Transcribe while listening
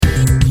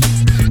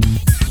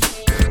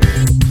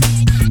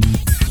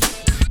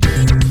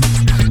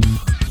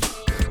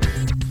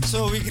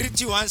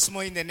once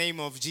more in the name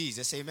of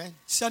Jesus. Amen.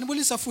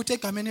 Siyanibulisa futhi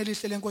egameni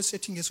elihle lenkosi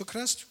yethu Jesu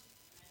Kristu.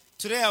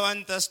 Today I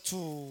want us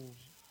to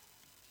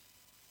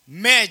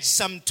merge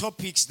some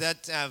topics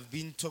that I've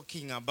been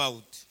talking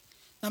about.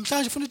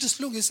 Namhlanje ufuna ukuthi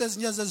silungise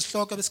ezinye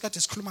zezihloko besikade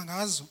sikhuluma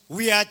ngazo.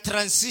 We are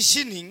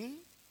transitioning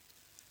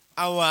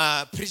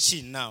our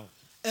preaching now.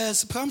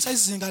 Siphakamisa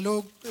izinga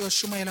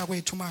lokushumayela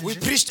kwethu We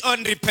manje. preached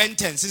on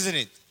repentance, isn't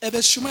it?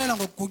 Beshumayela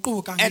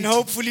ngokuguquka And ngithi.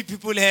 hopefully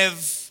people have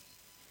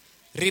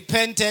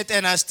repented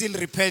and are still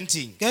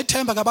repenting.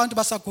 Ngethemba abantu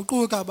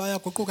basaguquka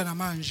bayaguquka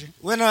namanje.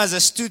 When I was a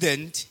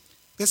student,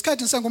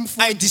 Ngesikhathi I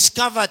ngisengumfundi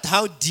discovered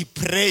how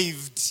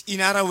depraved, in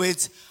other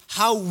words,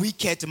 how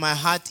wicked my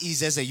heart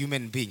is as a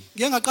human being.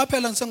 ngeke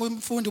ngaqaphela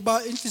ngisengumfundi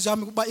kuba inhliziyo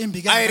yami kuba imbi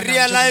I kangakanani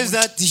realized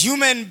njengomuntu. that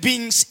human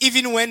beings,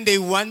 even when they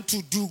want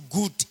to do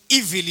good,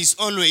 evil is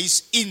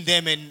always in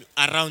them and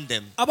around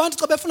them. Abantu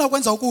xa befuna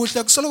ukwenza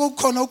okuhle kusoloko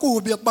kukhona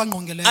ukubi I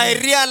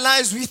okubangqongeleyo.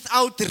 realized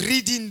without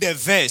reading the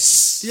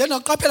verse Yena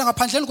ngaqaphela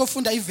ngaphandleni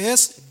kokufunda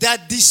ivesi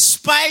that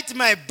despite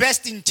my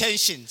best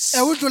intentions,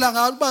 udlula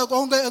ngaba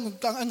konke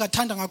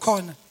engathanda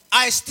ngakhona.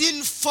 I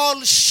still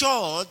fall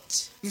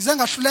short Ngize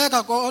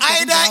ngahluleka kodwa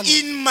either kunjalo.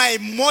 in my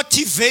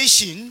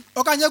motivation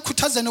Okanye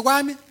ekukhuthazeni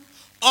kwami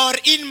or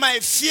in my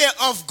fear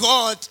of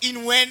God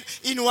in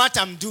what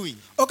I'm doing.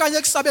 okanye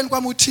ekusabeni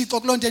kwami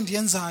uThixo kulonto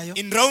endiyenzayo.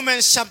 In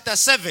Romans chapter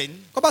 7,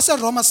 Ngoba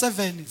seRoma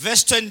 7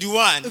 verse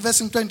 21, verse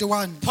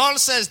 21. Paul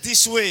says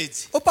these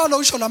words. uPaulo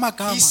usho He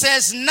lamagama.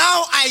 says,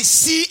 now I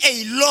see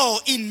a law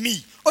in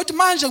me, Uthi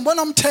manje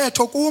ngibona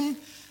umthetho kum.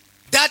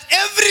 that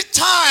every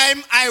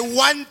time I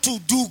want to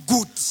do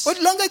good,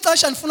 Uthi lonke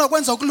ixesha ndifuna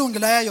ukwenza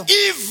okulungileyo.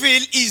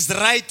 evil is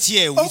right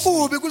here with me.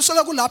 Okubi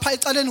kusola kulapha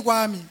ecaleni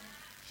kwami.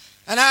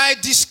 And I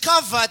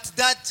discovered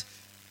that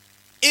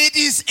it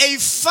is a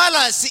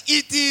fallacy,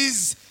 it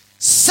is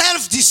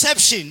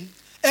self-deception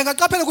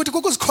Ngaqaphela ukuthi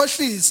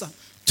kukuzikhohlisa.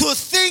 to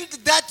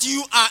think that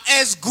you are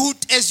as good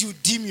as you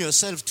deem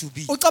yourself to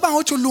be. Ucabanga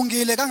ukuthi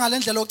ulungile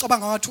kangalendlela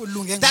ocabanga ukuthi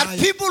ulunge That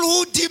ngayo. people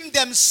who deem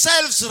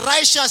themselves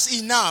righteous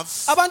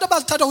enough Abantu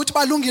abazithatha ukuthi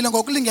balungile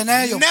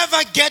ngokulingeneyo.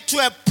 never get to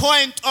a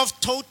point of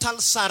total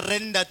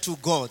surrender to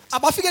God.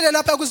 Abafikele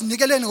lapha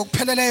ekuzinikeleni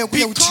ngokupheleleyo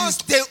kuye Because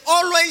uThixo. they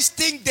always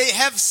think they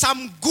have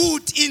some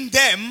good in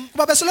them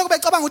Kuba besoloko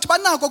becabanga ukuthi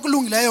banako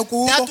okulungileyo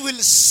that kubo.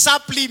 will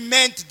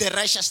supplement the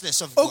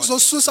righteousness of God.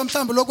 Okuzosusa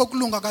mhlawumbe lokho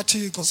okulunga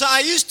kaThixo. So I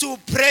used to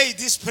pray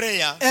this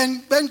prayer,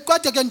 And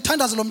kade ke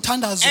ngithandaza lo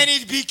mthandazo. and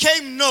it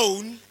became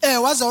known.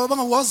 Waze waba But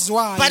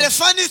ngawaziwayo. the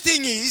funny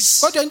thing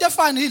is, Kodwa into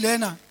efani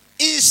yilena.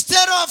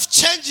 instead of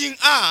changing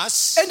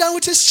us, Endaweni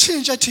ukuthi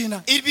sitshintshe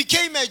thina. it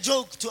became a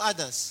joke to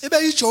others. Ibe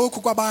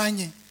yijoke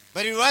kwabanye.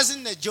 But it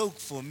wasn't a joke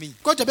for me.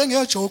 Kodwa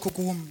bengeyojoke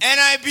kimi. And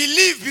I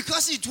believe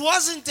because it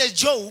wasn't a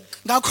joke,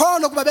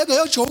 Ngakholwa kuba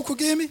bengeyojoke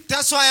kimi.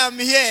 that's why I'm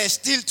here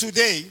still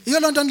today. Iyo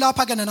lonto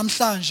nilapha ke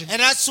namhlanje.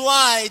 And that's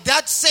why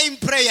that same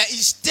prayer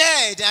is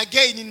stirred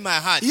again in my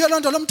heart. Iyo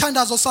lonto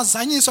lomthandazo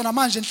sazanyiswa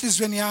namanje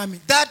enhlizweni yami.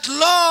 That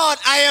Lord,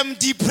 I am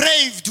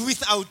depraved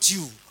without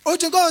you.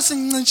 Uthi Nkosi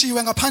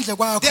ngincintshiwe ngaphandle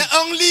kwakho. The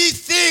only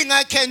thing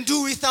I can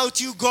do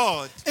without you,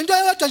 God, Into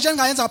eyodwa nje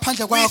engayenza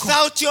ngaphandle kwakho.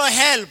 without your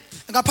help,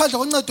 Ngaphandle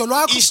koncedo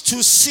lwakho is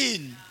to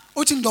sin.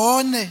 uthi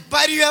ndone.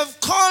 But you have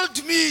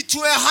called me to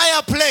a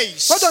higher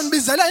place, Kodwa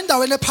ngibizela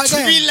endaweni to be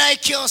ephakeme.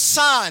 like your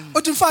son,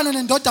 Uthi mfane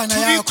nendodana to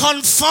be yakho.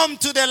 conformed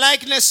to the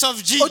likeness of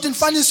Uthi Jesus.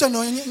 nifaniswe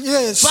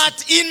noYesu.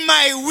 But in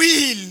my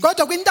will,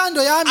 Kodwa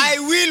kwintando yami I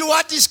will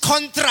what is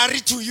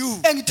contrary to you.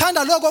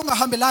 engithanda lokho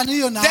okungahambelani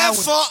iyo nawe.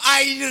 Therefore,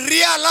 I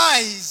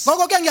realize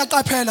Ngoko ke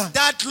ngiyaqaphela.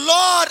 that,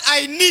 Lord,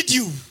 I need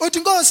you. Uthi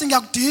Nkosi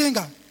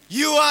ngiyakudinga.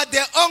 You are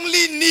the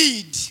only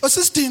need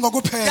Usisidingo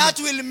kuphela. that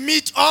will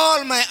meet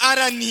all my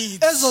other needs.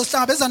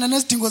 Ezohlangabezana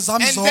nezidingo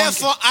zami And zonke.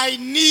 therefore, I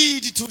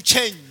need to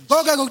change.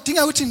 Ngoko ke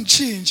kudinga ukuthi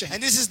ngichintshe.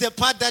 And this is the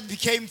part that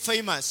became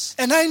famous.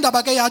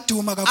 Indaba ke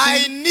yaduma I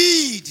kakhulu.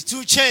 need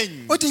to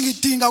change. Uthi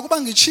ngidinga kuba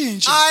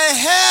ngichintshe. I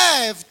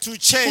have to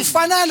change.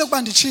 Kufanele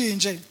ukuba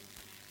ndichintshe.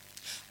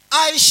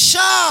 I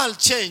shall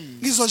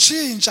change.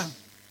 Ngizoshintsha.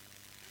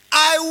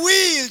 I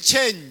will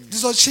change.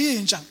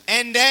 Ngizoshintsha.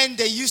 And then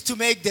they used to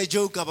make the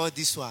joke about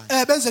this one.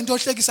 Benze into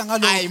ohlekisa I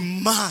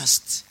ngalokho.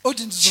 must.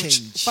 Uthi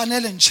change.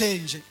 kufanele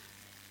ngichange.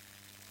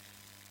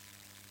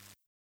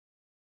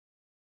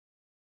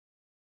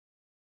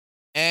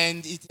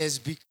 And it has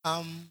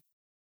become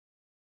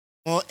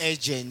more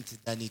urgent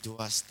than it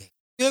was then.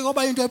 Ke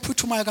ngoba into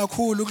ephuthumayo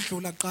kakhulu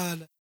ukudlula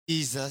kuqala.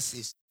 Jesus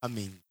is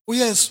coming.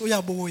 uYesu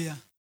uyabuya.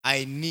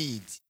 I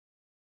need to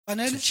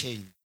Fanele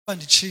change. ukuba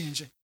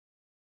ndichintshe.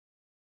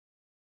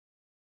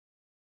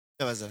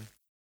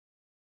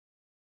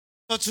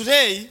 So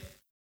today,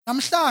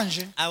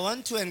 Namhlanje I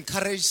want to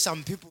encourage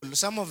some people.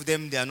 Some of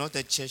them, they are not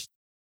at church.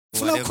 for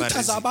ufuna whatever ukukhuthaza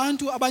reason.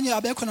 abantu abanye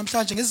abekho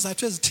namhlanje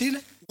ngezizathu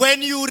ezithile.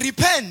 When you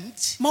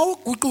repent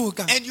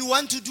Mawuguquka and you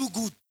want to do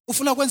good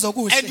ufuna ukwenza and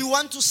okuhle. you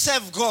want to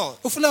serve God,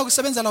 Ufuna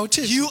ukusebenzela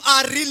uThixo. you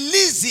are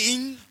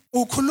releasing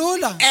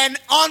Ukhulula an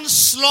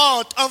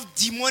onslaught of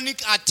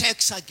demonic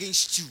attacks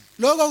against you.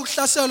 lokho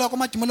ukuhlaselwa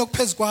kwamadimoni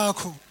okuphezu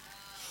kwakho.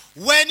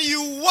 when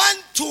you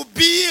want to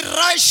be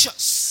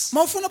righteous,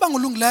 mawufuna uba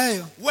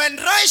ngulungileyo, when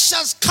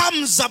righteous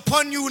comes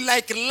upon you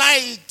like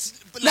light,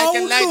 like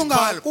a light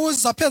mawulunga bulb,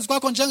 kuza phezu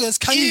kwakho it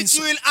njengesikhanyiso,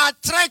 will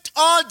attract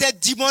all the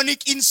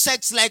demonic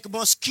insects like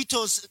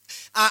mosquitoes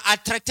are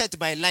attracted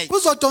by light.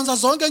 kuzodonsa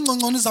zonke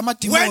ingcongconi When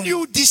zamadimoni.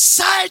 you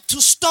decide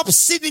to stop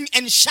sinning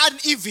and shun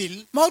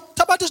evil,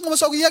 Mawuthabatha isinqumo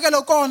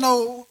sokuyekela kona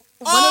uvalele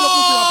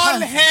all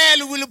kuphandle.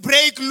 hell will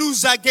break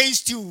loose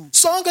against you,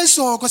 Sonke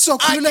isoko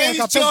sizokhululeka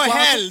against phezu your kwakho,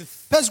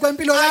 health, phezu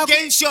kwempilo yakho,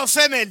 against your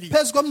family,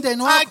 phezu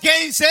komndeni wakho,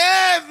 against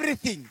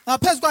everything.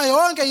 ngaphezu kwayo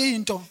yonke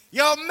into.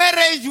 Your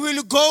marriage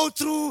will go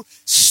through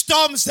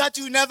storms that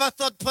you never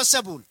thought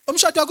possible.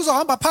 Umshado wakho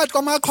uzohamba phakathi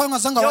kwamaqhwa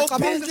ongazange Your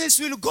wacabanga. business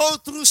will go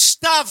through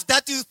stuff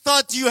that you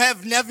thought you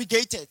have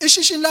navigated.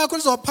 Ishishini lakho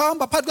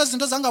lizohamba phakathi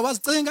kwezinto ozange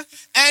wazicinga.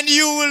 And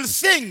you will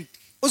think,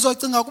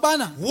 Uzocinga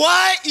ukubana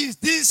why is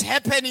this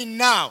happening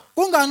now?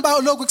 kungani ba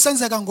lokhu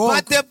kusenzeka But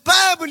ngoku. the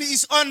Bible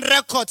is on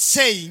record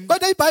saying,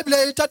 Kodwa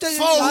iBhayibhile ithathe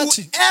for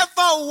yathi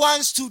whoever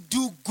wants to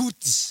do good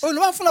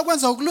noma ufuna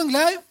ukwenza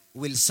okulungileyo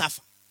will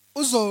suffer.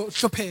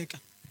 uzohlupheka.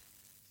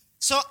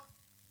 So,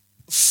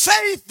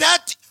 faith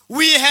that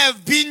we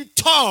have been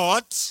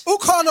taught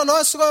Ukholo lo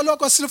esuka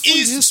lokho is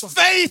silifundiswa.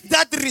 faith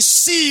that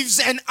receives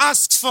and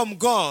asks from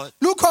God.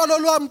 Lukholo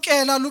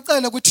lwamkela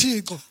lucele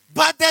kuThixo.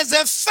 But there's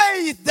a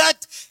faith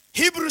that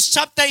Hebrews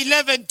chapter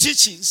 11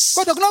 teaches.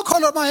 Kodwa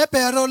kunokholo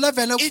maHebheru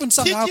level It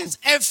okufundisa ngakho. teaches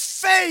a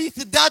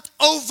faith that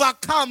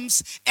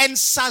overcomes and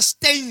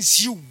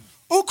sustains you.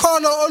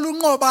 Ukholo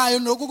olunqobayo A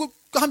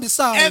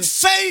nokukuhambisayo.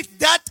 faith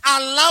that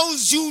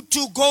allows you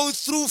to go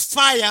through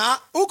fire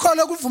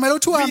Ukholo kuvumela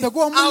ukuthi uhambe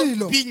kuwo without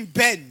umlilo being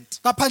burned.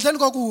 ngaphandleni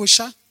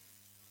kokusha.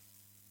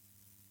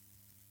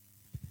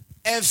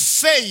 A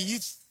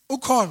faith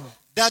Ukholo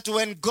that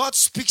when God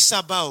speaks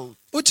about,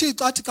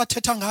 uThixo athi xa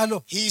thetha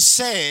ngalo He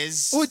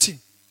says, uthi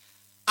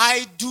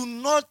I do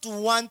not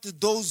want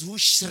those who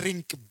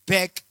shrink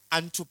back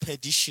unto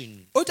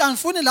perdition. uthi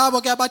andifuni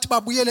labo ke abathi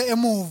babuyele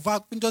emuva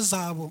kwinto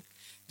zabo.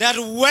 That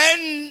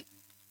when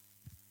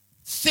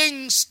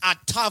things are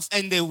tough,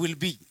 and they will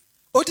be,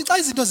 Uthi xa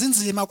izinto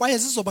zinzima kwaye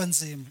zizoba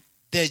nzima,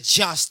 the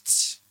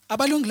just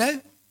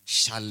abalungileyo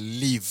shall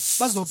live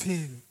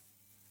bazophila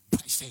by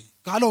faith.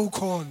 ngalo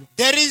ukholo.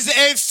 There is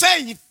a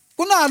faith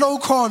Kunalo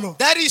ukholo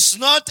that is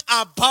not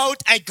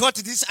about I got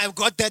this, I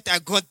got that, I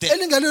got that.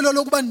 elingelilo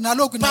lokuba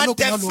nalokhu But nalokhu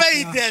the nalokhu.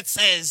 faith that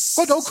says,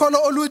 Kodwa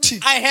ukholo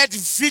oluthi I had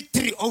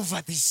victory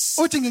over this.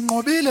 uthi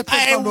nginqobile I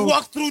phezu kwalokhu.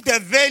 walked through the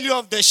valley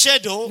of the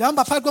shadow,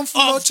 Ngihamba phakathi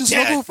komfula of othisi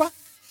death. lokufa,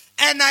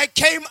 and I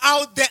came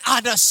out the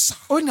other side.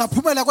 uthi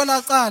ngaphumela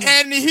kwelaqala.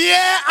 And here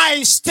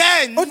I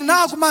stand, Uthi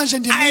naku manje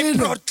I ndimile.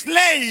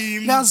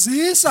 proclaim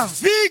Ngiyazisa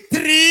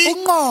victory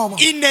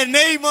ukunqoba in the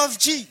name of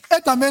Jesus.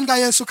 egameni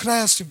kaYesu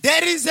Kristu.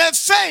 There is a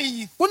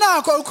faith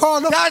Kunakho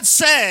ukholo that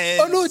says,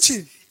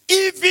 oluthi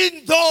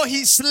even though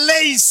he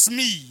slays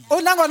me,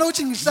 unangwana uthi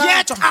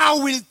yet ngihlatshwa, I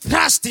will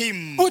trust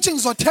him. uthi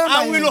ngizothemba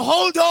I will yena,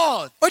 hold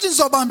on. uthi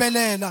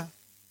ngizobambelela.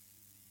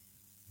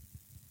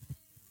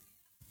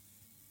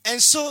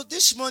 And so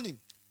this morning,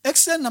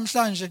 Ekuseni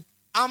namhlanje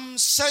I'm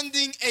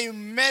sending a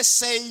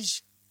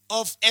message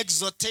of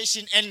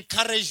exhortation,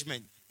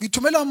 encouragement,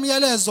 ngithumela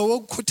umyalezo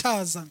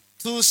wokukhuthaza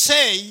to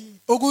say,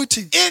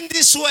 ukuthi in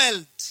this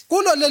world,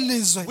 kulo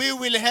lelizwe we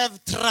will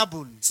have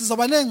trouble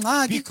sizoba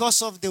nezingxaki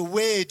because of the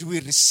word we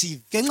receive.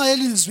 ngenxa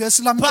yelizwi But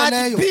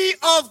esilamkeleyo. be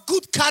of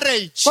good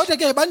courage. Kodwa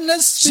ke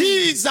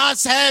banesibindi,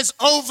 Jesus has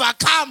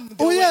overcome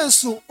the world.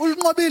 uYesu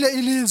ulinqobile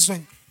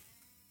ilizwe.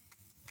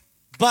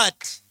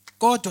 But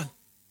Kodwa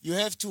you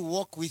have to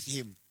walk with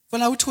him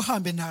funa uthi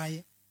uhambe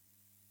naye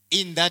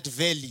in that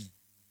valley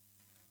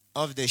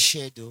of the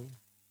shadow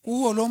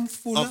kuwo lo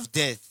mfula of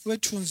death.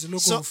 wethunzi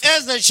So lokufa.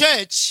 as the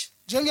church,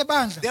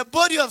 Njengebandla the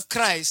body of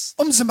Christ,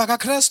 umzimba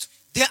kaKristu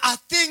there are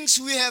things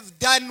we have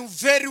done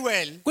very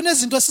well,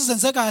 kunezinto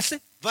esizenze kahle,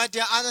 but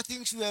there are other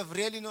things we have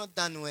really not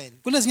done well.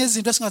 kunezinye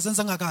izinto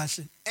esingazenzanga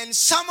kahle. And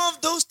some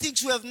of those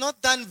things we have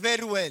not done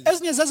very well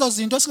Ezinye zezo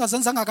zinto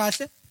esingazenzanga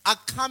kahle are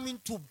coming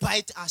to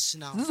bite us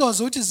now.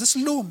 zizoze ukuthi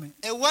zisilume.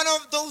 And one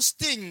of those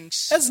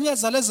things Ezinye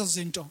zalezo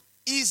zinto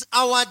is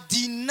our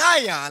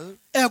denial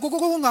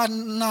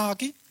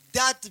kukunganaki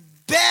that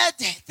bad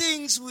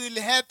things will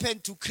happen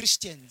to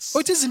Christians.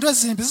 uthi izinto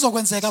ezimbi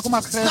zizokwenzeka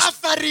kumaKristu.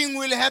 Suffering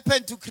will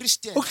happen to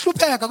Christians.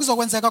 Ukuhlupheka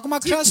kuzokwenzeka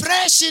kumaKristu.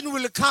 Depression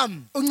will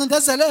come.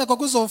 Uncindezeleko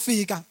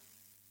kuzofika.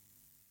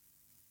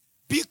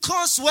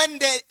 Because when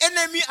the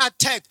enemy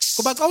attacks,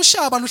 Kuba xa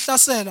ushaba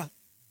luhlasela,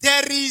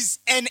 there is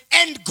an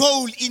end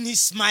goal in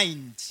his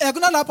mind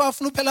kunalapho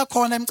afuna uphela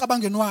khona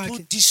emcabangweni to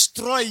wakhe.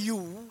 destroy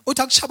you Uthi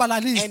and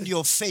akutshabalalise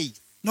your faith.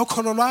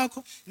 nokholo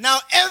lwakho. Now,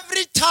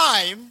 every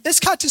time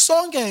Isikhathi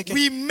sonke ke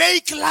we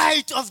make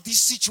light of this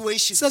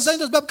situation, senza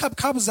into zibe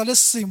bukhapukhapu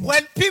zalesi simo.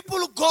 when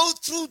people go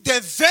through the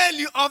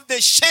valley of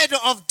the shadow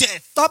of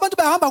death, Xa abantu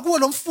behamba kuwo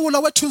lo mfula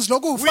wethunzi we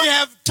lokufa,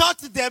 have taught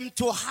them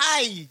to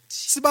hide,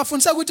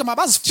 sibafundisa ukuthi to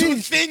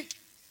mabazifihle. think,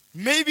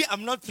 maybe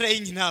I'm not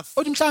praying enough.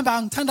 Uthi mhlambe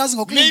angithandazi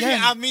Maybe ngokulingene.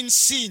 I'm in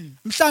sin.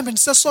 Mhlambe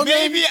ndisesonweni.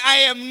 Maybe I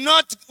am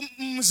not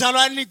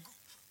mzalwani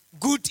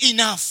good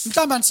enough.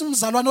 mhlawumbe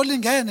andisimzalwane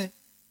olingene.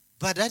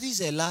 But that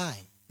is a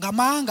lie.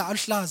 Ngamanga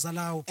aluhlaza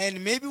lawo.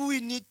 And maybe we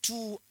need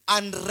to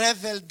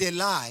unravel the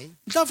lie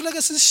Mhlawumbe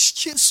funeke so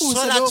sisuse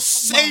that lo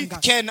faith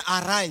manga. can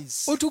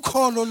arise. Uthi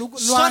ukholo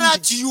So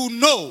that lwande. you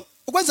know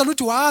Ukwenzela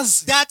ukuthi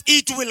wazi that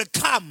it will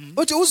come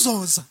uthi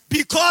uzoza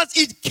because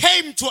it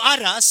came to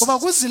others, ngoba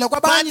kuzile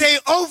but kwabanye they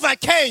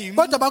overcame,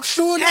 kodwa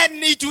bakuhlula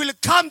and it will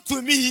come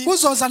to me,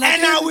 kuzoza and I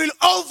nakini will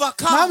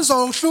overcome. nami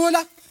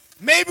zohlula.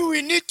 Maybe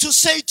we need to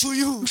say to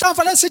you, Mhlawumbe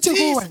fanele sithi these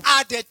kuwe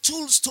are the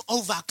tools to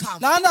overcome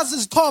lana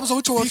zizixhobo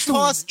zokuthi wohlule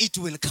because it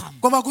will come.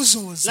 ngoba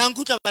kuzoza.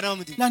 Languta bana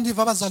mdi. Nandiva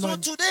So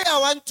abazalwane. today I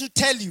want to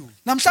tell you,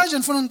 Namhlanje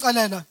ndifuna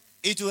unixelela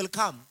it will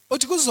come,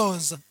 uthi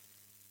kuzoza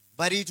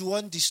but it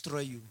won't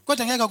destroy you.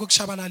 kodwa ngeke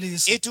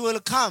kukushabalalisa. It will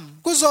come,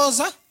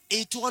 Kuzoza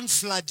it won't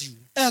flood you.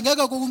 ngeke It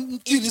will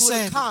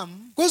kukumphilisele. come,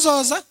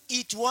 Kuzoza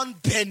it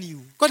won't burn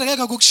you. kodwa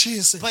ngeke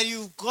kukushise. But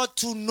you've got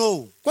to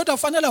know Kodwa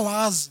ufanele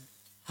wazi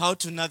how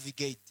to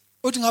navigate.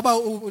 uthi ngaba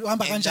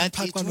uhamba And kanjani that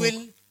phakathi it kwalokho.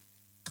 will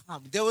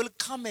come. There will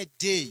come a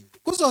day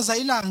Kuzoza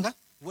ilanga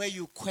where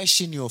you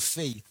question your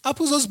faith.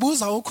 apho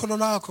uzozibuza ukholo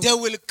lwakho. There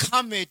will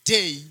come a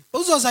day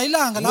Uzoza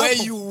ilanga where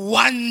lapho you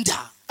wonder,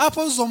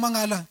 apho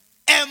uzomangala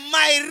am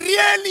I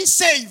really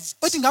saved?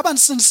 uthi ngaba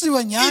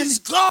ndisindisiwe nyhani. Is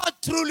God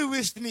truly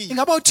with me?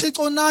 Ingaba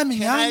uThixo nami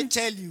Can I nyhani.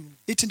 tell you,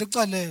 Ithi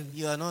ndikuxelele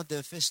you are not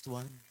the first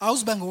one.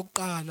 awuzibe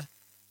ngokuqala.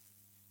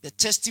 The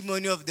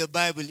testimony of the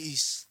Bible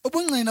is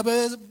Ubungqina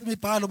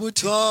bemibhalo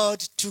buthi God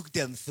took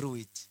them through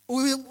it.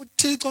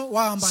 uThixo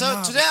wahamba So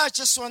nabo. today I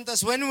just want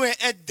us, when we're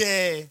at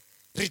the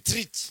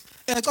retreat,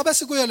 Xa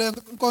besikuye le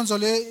nkonzo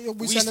le we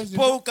yokubuyisela izinto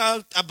spoke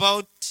out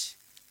about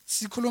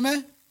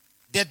sikhulume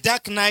the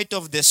dark night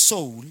of the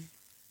soul.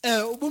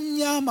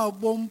 ubumnyama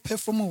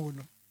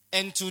bomphefumulo.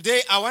 And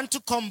today I want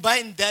to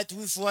combine that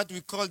with what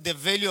we call the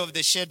value of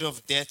the shadow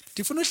of death.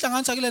 Ndifuna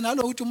uhlanganisa kule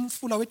nalo ukuthi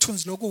umfula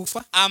wethunzi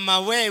lokufa. I'm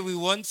aware we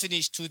won't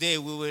finish today.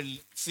 We will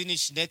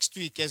finish next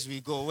week as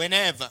we go,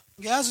 whenever.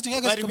 Ngiyazi ukuthi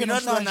ngeke But we're sigqibe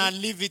not going namhlanje.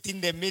 to leave it in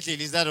the middle.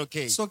 Is that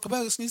okay?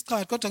 Sogqibeka kwesinye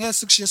isikhathi kodwa ngeke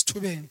sikushiye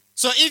esithubeni.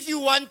 So if you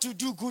want to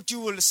do good,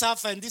 you will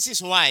suffer. And this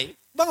is why.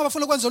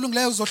 Bangabafuna ukwenza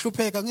olungileyo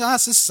uzohlupheka.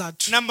 Ngasi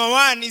isizathu. Number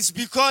one is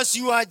because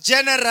you are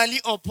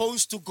generally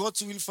opposed to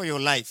God's will for your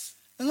life.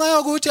 Ngenxa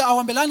yokuthi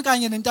awahambelani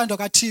kanye nentando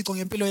kaThixo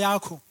ngempilo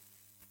yakho.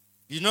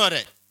 You know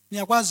that.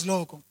 Niyakwazi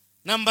lokho.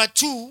 Number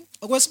two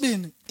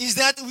Okwesibini is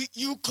that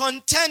you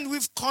contend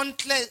with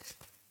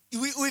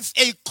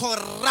a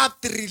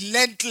corrupt,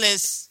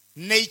 relentless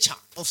nature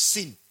of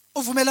sin.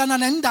 uvumelana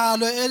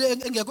nendalo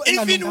engekho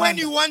Even when engalunganga.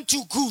 you want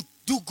to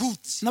do good,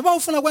 Noma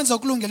ufuna ukwenza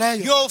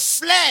okulungileyo. your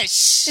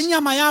flesh,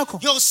 Inyama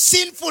yakho your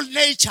sinful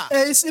nature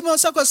isimo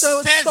sakho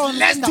says, sesono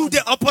let's do sendalo.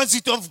 the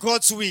opposite of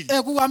God's will.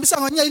 Kuhambisa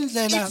ngenye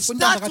indlela It kuntando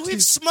starts with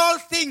kaThixo. small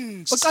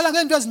things. Uqala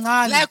ngento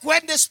ezincane. Like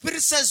when the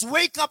Spirit says,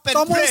 wake up and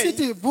Umoya pray.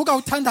 usithi vuka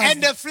And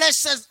uthandaze. the flesh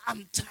says,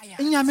 I'm tired.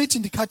 Inyama ithi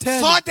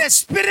ndikhathele. For the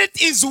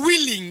Spirit is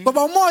willing,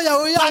 Ngoba umoya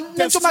but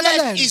the flesh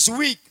uyanentumalelo. is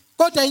weak.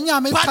 Kodwa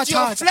inyama But your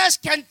ikhathatha. flesh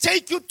can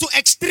take you to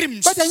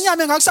extremes. Kodwa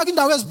inyama ingakusaka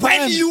indawo When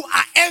eziphakeme. you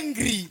are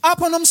angry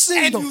Apho and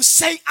nomsindo you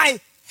say, I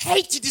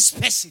hate this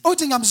person.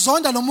 uthi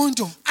ngiyamzonda lo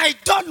muntu. I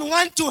don't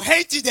want to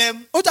hate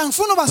them. Uthi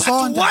angifuni But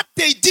ubazonda. what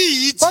they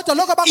did Kodwa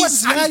lokho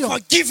is abakwenzileyo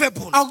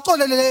unforgivable.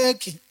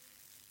 akuxoleleki.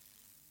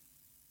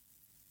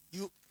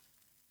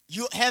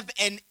 You have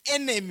an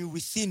enemy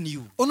within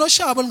you.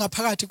 Unoshaba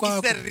olungaphakathi It's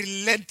kwakho. a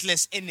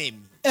relentless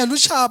enemy.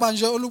 Lushaba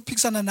nje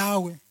oluphikisana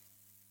nawe.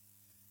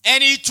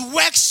 And it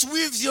works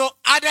with your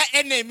other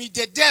enemy,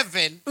 the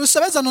devil,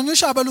 Usebenza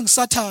nonushaba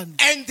olungusathani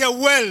and the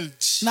world.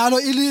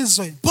 nalo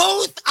ilizwe.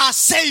 Both are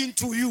saying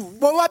to you,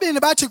 Bobabili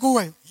bathi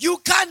kuwe you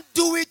can't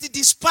do it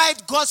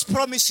despite God's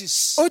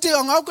promises. uthi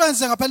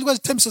angakwenza ngaphandle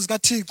kwezithembiso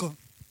zikaThixo.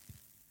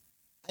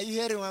 Are you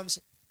hearing what I'm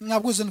saying?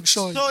 Ngiyakuzwa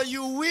ndikushoyo. So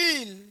you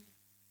will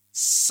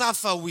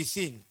suffer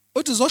within.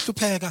 Uthi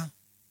uzohlupheka.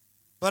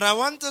 But I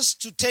want us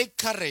to take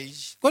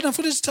courage Kodwa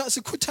mfuna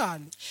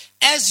sikhuthale.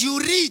 as you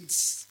read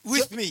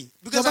with me,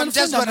 because I'm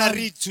just going to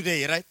read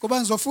today, right? Kuba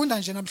ngizofunda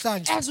nje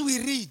namhlanje. As we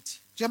read,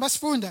 Njengoba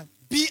sifunda,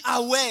 be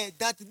aware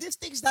that these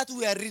things that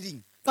we are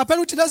reading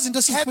qaphela ukuthi lezi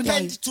zinto sizifundayo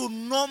happened to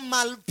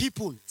normal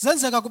people.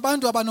 zenzeka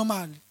kubantu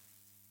abanomali.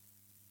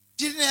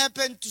 Didn't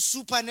happen to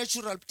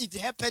supernatural. It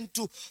happened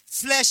to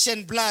flesh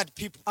and blood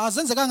people.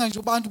 Azenzekanga nje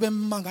kubantu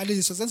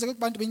bemangaliso, zenzeka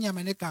kubantu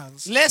benyama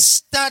negazi. Let's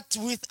start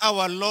with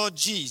our Lord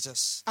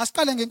Jesus.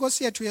 Asiqale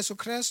ngenkosi yethu Yesu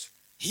Kristu.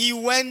 He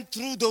went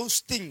through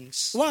those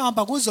things.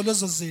 Wahamba kuzo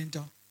lezo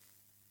zinto.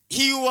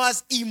 He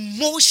was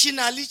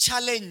emotionally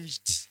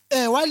challenged.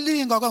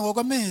 Walingwa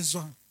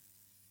ngokwemizwa.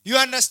 You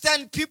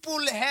understand, people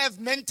have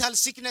mental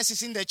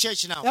sicknesses in the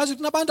church now. Yazi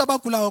ukuthi nabantu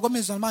abagulayo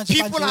ngokwemizwa manje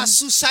People are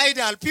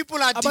suicidal.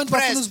 People are Abantu bafuna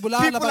depressed.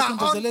 uzibulala, People are on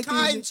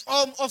bacindezelekile. kinds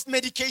of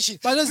medication.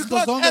 Balezinto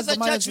Because zonke as a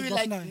zemali church, we're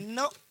like, ezibafunayo.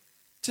 no,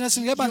 thina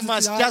singeba you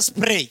must just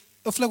pray.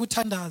 ufuna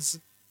ukuthandaza.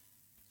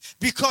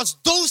 Because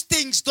those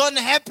things don't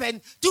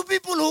happen to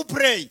people who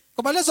pray.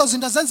 ngoba lezo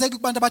zinto zenzeki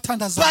kubantu But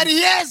abathandazayo.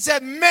 here's a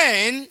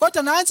man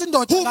Kodwa nansi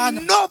indoda whom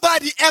lana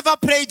nobody ever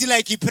prayed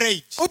like he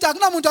prayed. uthi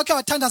akunamuntu okhe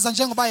wathandaza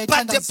njengoba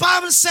But the yethandaza.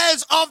 Bible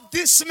says of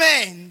this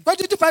man,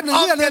 Kodwa ithi iBhayibheli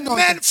of liye le the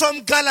man ndoda,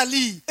 from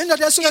Galilee,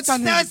 indoda esuka it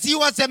eGalile. says he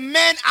was a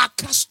man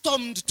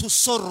accustomed to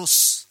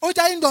sorrows.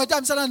 Uthi ayindoda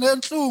ehambisana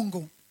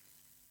nenhlungu.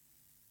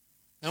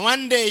 And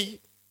one day,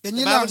 the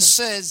Ngenye Bible ilanga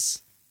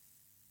says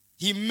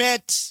he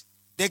met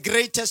the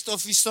greatest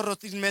of his sorrows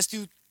in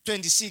Matthew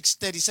 26,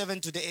 37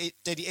 to the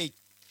 38.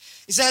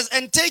 It says,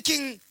 and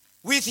taking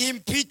with him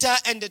Peter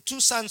and the two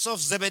sons of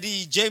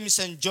Zebedee, James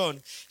and John,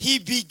 he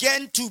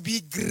began to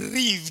be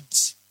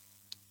grieved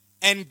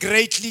and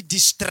greatly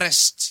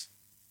distressed.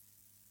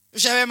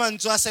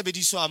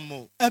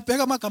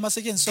 ebheka amagama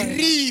asetyenziswayo.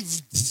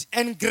 Grieved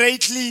and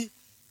greatly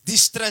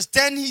distressed.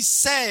 Then he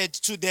said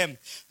to them,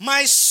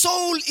 my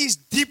soul is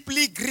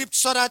deeply grieved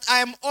so that I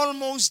am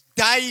almost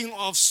dying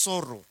of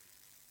sorrow.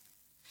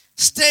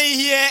 Stay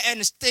here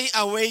and stay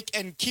awake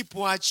and keep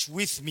watch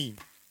with me.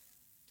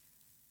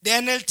 The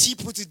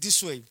NLT put it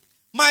this way.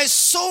 My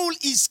soul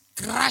is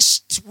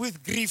crushed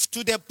with grief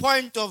to the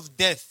point of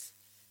death.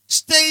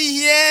 Stay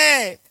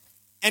here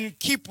and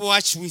keep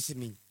watch with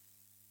me.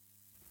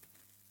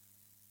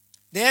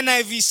 The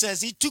NIV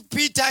says, he took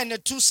Peter and the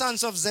two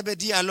sons of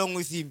Zebedee along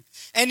with him,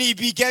 and he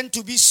began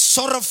to be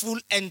sorrowful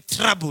and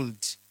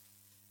troubled.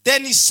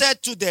 Then he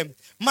said to them,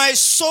 my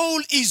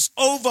soul is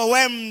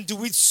overwhelmed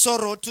with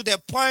sorrow to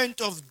the point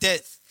of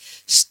death.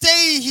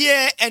 Stay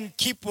here and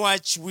keep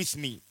watch with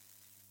me.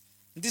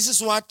 This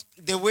is what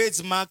the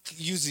words Mark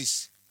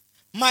uses.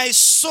 My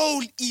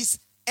soul is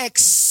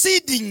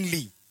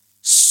exceedingly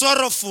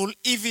sorrowful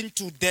even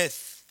to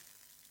death.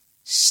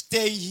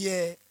 Stay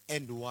here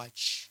and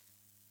watch.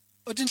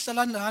 Uthi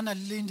nhlalani lana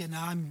lilinde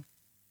nami.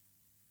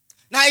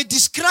 Now it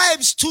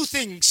describes two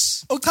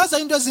things. Uchaza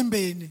into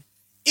ezimbini.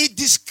 It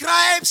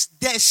describes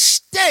the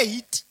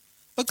state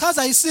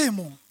Uchaza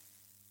isimo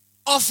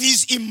of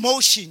his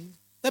emotion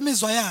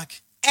lemizwa yakhe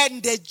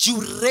and the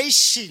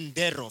duration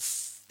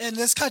thereof.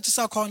 lesikhathi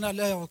sakhona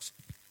leyo.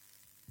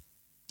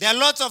 There are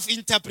lots of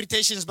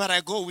interpretations, but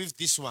I go with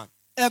this one.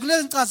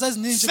 Kunezichaza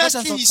eziningi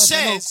Firstly, he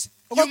says,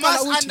 you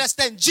must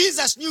understand,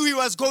 Jesus knew he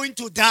was going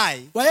to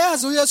die.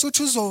 wayazi uYesu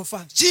uthi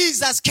uzofa.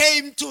 Jesus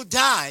came to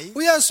die.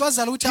 uYesu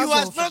wazala ukuthi He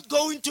was azofa. not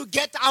going to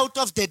get out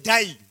of the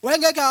dying.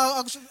 Wayengeke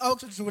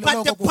akudlule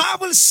But the lokho.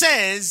 Bible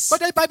says,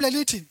 Kodwa iBhayibheli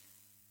lithi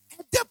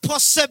the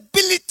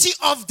possibility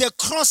of the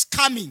cross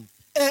coming,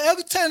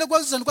 ekutheni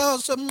kwezweni he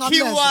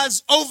kwasemnqamlezo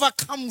was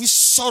overcome with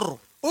sorrow.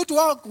 uthi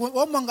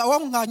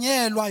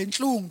wanganyelwa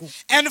inhlungu.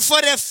 And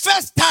for the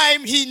first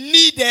time, he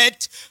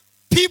needed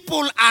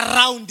people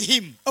around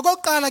him.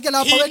 Okokuqala ke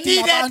lapho He wedinga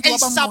needed abantu a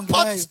support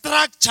abamngqongileyo.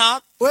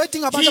 structure.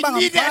 Wedinga abantu He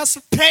abangamphasa.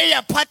 needed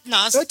prayer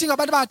partners. Wedinga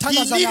abantu He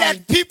abathandaza needed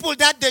naye. people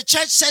that the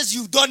church says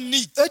you don't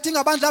need.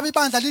 Edinga abantu laba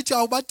ibandla lithi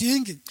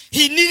awubadingi.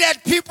 He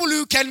needed people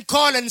who can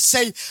call and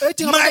say,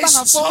 Edinga my abantu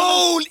abangafona.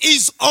 soul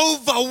is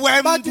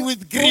overwhelmed Bathi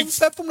with grief.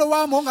 umphefumulo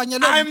wami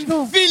onganyelwe I'm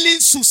inhlungu. feeling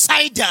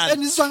suicidal.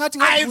 Ngizizwa ngathi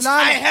I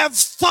ngiyabulala. have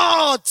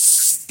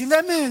thoughts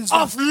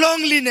Nginemizwa of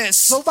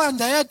loneliness. zokuba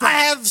ndedwa. I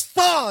have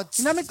thoughts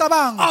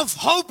Nginemicabango of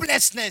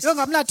hopelessness.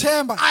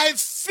 yongamnathemba. I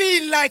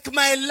feel like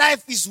my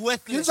life is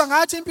worthless. Ngizwa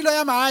ngathi impilo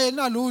yami hayi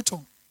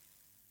inalutho.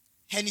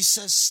 And he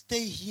says,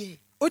 stay here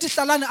Uthi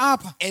hlalani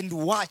apha and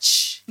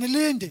watch.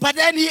 nilinde. But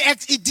then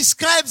he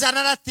describes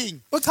another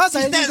thing. He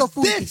Uchaza enye says, into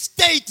futhi. this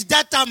state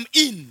that I'm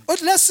in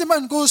Uthi lesimo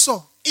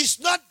engikuso is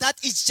not that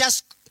it's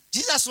just,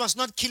 Jesus was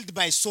not killed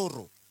by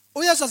sorrow.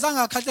 uYesu azange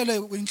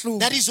akhahlelwe inhlungu.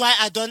 That is why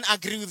I don't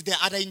agree with the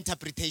other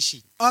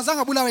interpretation.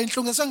 Azange abulawe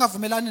inhlungu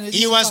sengavumelani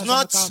He was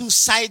not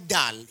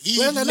suicidal. He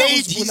Wengena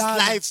laid his ukuzibulala.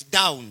 life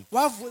down.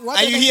 Wabe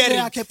Are you hearing?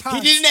 yakhe He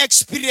phansi. didn't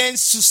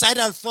experience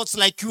suicidal thoughts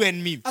like you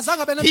and me.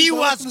 Azange abe He nemizwa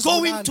was yokufuna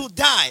going ukuzibulala. to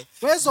die.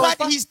 Wezofa.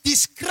 But he's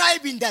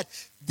describing that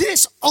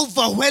this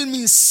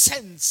overwhelming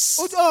sense,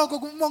 Uthi oko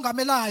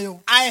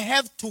kumongamelayo I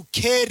have to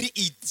carry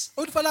it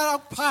uthi fanele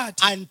akuphathe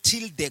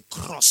until the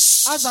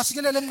cross.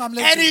 azafikelele And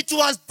emnqamlezweni. it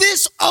was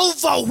this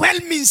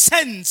overwhelming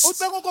sense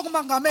Uthi bengoko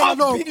kumangamela of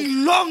lokho.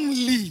 being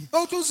lonely,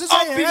 Uthi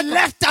uzizwa of being yedwa.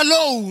 left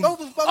alone,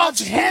 of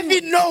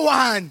having no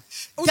one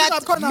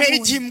that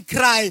made him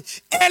cry,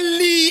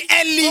 Eli,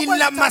 Eli,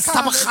 lama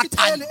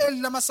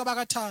sabachthani.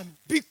 sabachthani.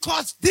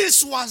 Because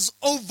this was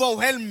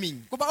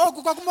overwhelming. Kuba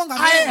oku I kwakumongamela.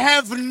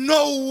 have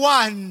no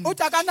one.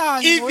 Uthi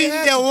akanayo.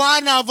 Even the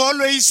one I've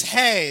always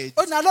had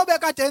Uthi nalo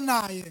bekade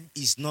naye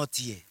is not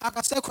here.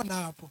 akasekho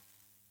lapho.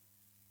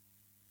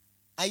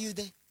 Are you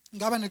there?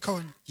 Ngaba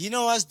nikhona. You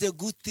know what's the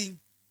good thing?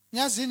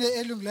 Ngiyazini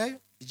elungileyo.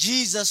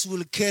 Jesus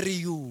will carry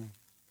you.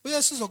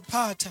 uYesu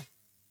uzokuphatha,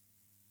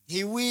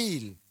 He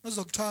will.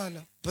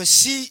 uzokuthwala. But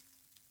see,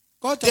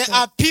 Kodwa there ke,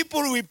 are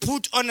people we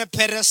put on a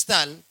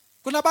pedestal,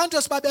 kunabantu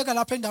esibabeka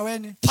lapha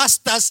endaweni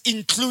pastors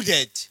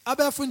included.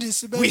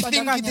 abefundisi We think they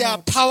are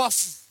bebandakanya.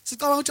 powerful.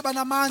 sicabanga ukuthi But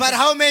banamandla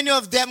how many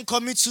of them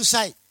commit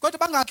suicide? kodwa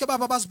bangakhe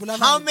baba How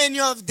bazibulalayo many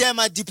of them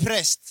are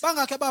depressed?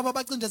 bangakhe baba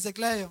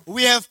bacindezekileyo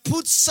We have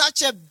put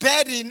such a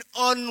burden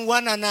on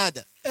one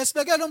another.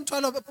 esibekele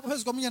umthwalo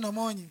phezu komunye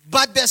nomunye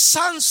But the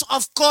sons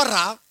of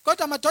Korah,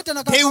 kodwa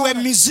amadodana they were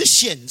kaKora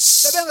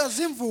musicians.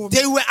 bebengazimvumi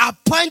They were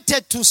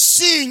appointed to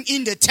sing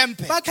in the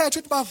temple.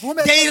 bakhetha ukuthi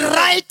bavume They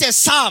write a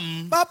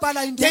psalm.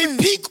 babhala They indumiso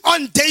pick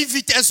on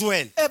David as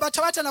well.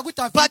 bathabatha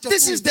nakuDavide But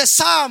this is the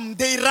psalm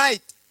they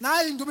write.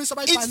 nayo indumiso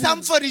In Psalm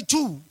bayibhalile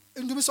 42,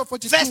 indumiso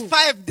verse 42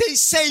 5, they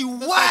say,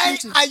 "Why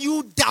ithi, are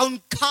you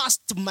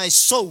downcast, my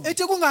soul?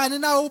 ethi kungani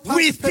nawe uphansi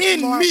Within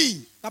phezulu kwami,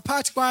 me."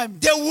 ngaphakathi kwami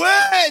The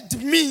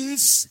word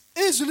means,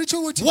 izwi lithi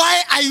ukuthi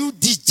why are you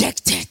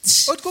dejected?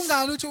 uthi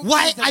kungani uthi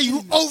Why are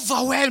you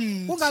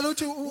overwhelmed? kungani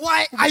uthi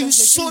Why are you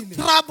so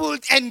troubled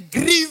and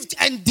grieved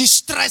and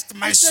distressed,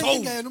 my soul?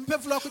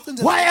 umphefumulo wakho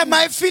ucindezelekile. Why am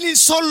I feeling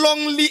so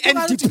lonely and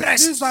Kungani uthi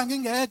depressed? ngizizwa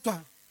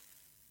ngingedwa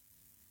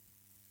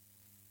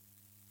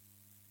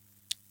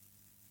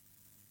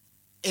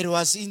It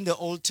was in the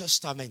Old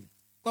Testament.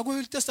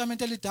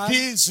 kwakuyiTestament elidala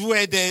These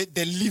were the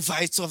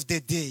Levites of the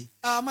day.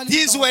 Amalevite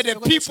These were the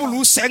people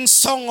who sang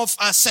Song of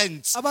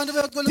Ascents.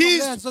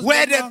 These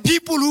were the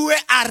people who were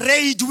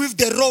arrayed with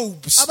the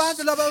robes.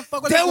 abantu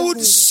laba They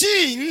would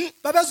sing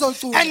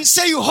babezocula and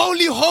say,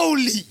 "Holy,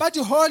 holy."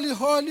 bathi holy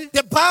holy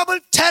The Bible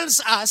tells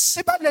us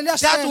ibhayibheli that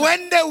liyashela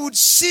when they would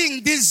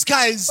sing, these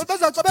guys, the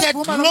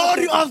bezocula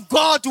glory of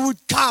God would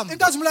come.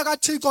 inkazimulo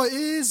kaThixo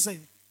ize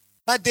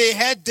But they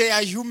had their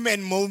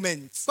human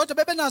moments. kodwa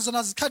bebenazo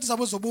nazikhathi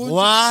zabo zobuntu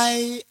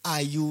Why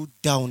are you uthi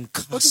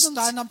downcast?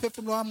 kungani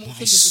namphefumulo wami My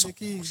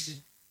ucindezelekile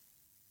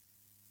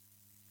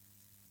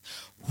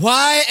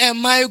Why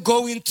am I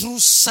going through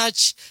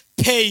such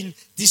pain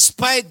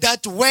despite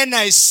that when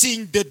I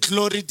sing the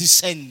glory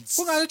descends?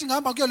 kungani uthi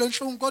ngihamba kuyo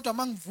lonhlungu kodwa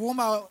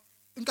mangivuma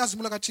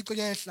inkazimulo kaThixo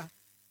yehla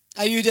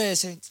Are you there,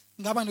 saints?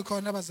 ngaba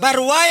nikhona But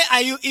abazali why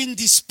are you in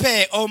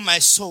despair, O my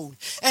soul?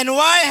 And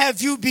why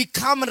have you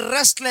become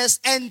restless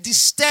and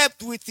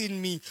disturbed within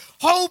me?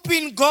 Hope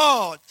in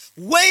God,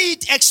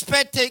 wait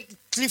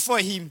expectantly for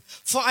him,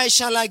 for I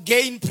shall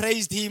again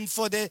praise him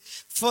for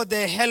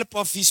the help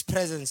of his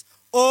presence.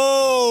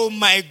 Oh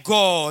my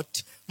God,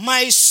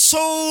 my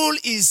soul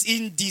is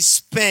in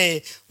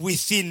despair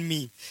within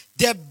me.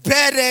 The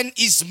burden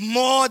is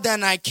more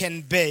than I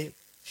can bear.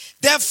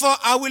 Therefore,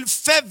 I will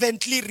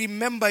fervently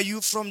remember you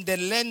from the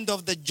land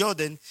of the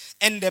Jordan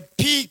and the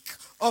peak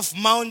of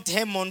Mount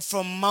Hermon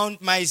from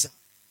Mount Mizar.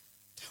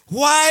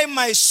 Why,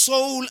 my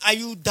soul, are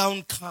you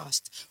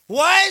downcast?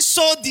 Why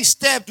so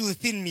disturbed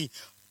within me?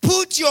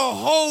 Put your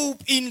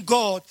hope in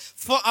God,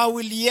 for I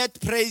will yet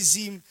praise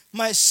him,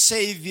 my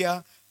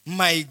Savior,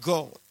 my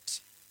God.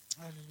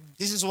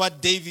 This is what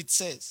David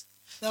says.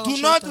 Do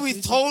not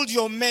withhold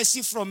your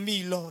mercy from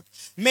me, Lord.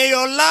 May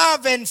your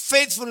love and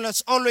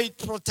faithfulness always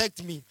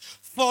protect me,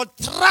 for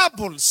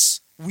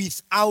troubles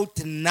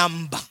without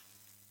number.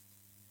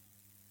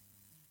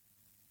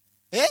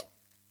 Eh?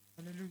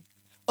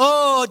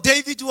 Oh,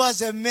 David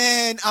was a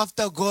man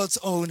after God's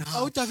own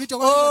heart.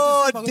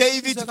 Oh,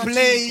 David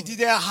played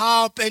the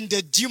harp and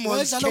the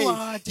demons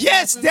came.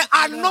 Yes, the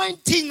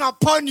anointing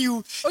upon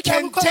you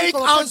can take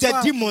out the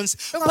demons,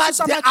 but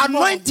the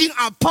anointing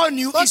upon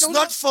you is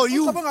not for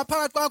you.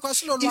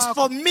 It's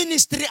for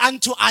ministry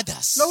unto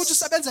others.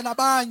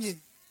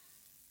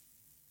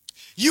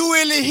 You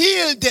will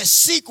heal the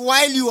sick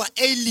while you are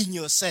ailing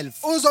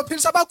yourself. Because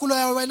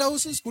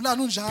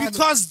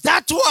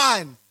that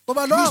one,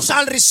 you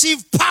shall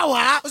receive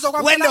power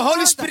when the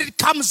Holy Spirit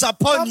comes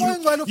upon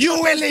you. You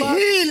will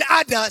heal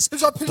others,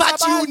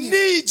 but you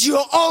need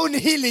your own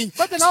healing.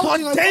 So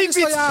David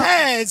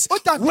says,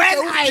 when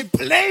I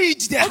played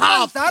the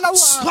harp,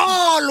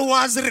 Saul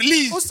was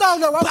released.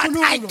 But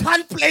I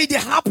can't play the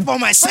harp for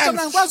myself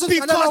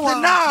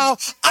because now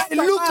I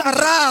look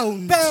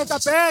around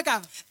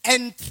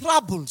and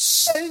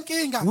troubles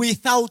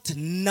without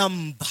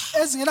number,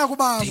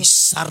 they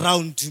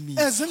surround me.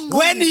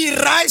 When he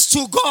rises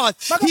to God,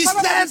 he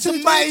says,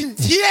 my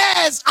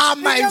tears are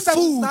my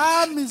food.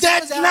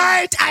 That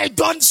night I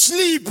don't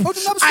sleep.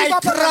 I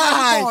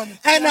cry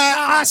and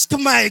I ask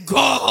my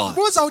God,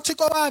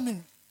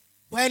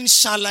 when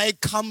shall I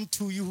come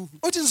to you?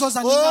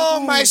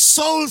 Oh, my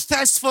soul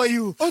thirsts for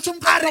you.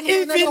 And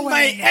even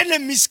my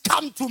enemies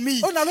come to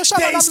me.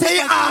 They say,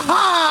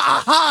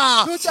 aha,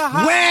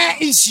 aha, where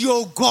is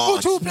your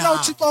God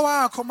now?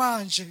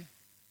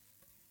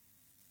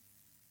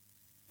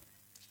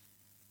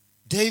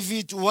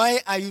 David, why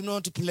are you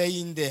not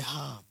playing the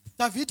harp?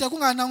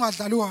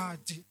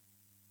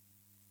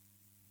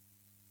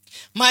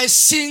 My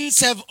sins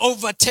have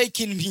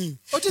overtaken me,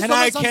 and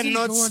I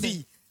cannot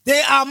see.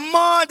 They are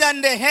more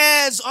than the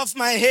hairs of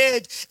my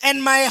head,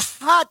 and my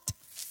heart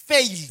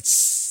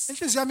fails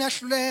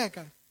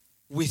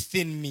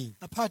within me.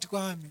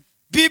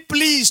 Be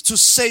pleased to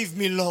save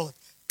me, Lord.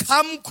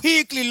 Come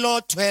quickly,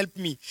 Lord, to help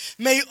me.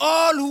 May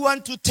all who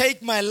want to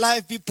take my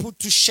life be put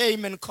to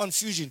shame and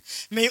confusion.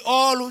 May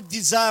all who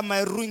desire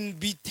my ruin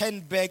be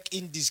turned back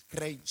in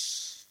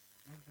disgrace.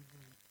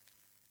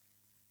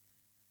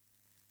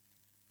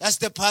 That's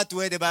the part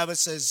where the Bible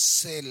says,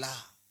 Selah.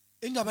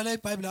 indaba le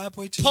iBhayibheli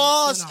lapho ithi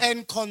Pause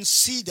and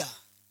consider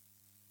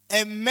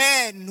a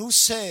man who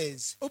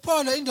says,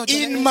 uPaulo indoda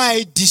in my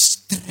uthi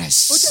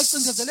distress.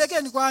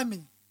 ecindezelekeni kwami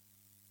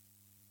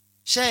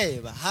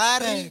Sheba,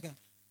 Harry, bheka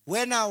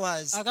when I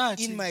was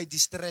Akathi. in my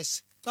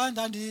distress, xa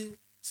ndandi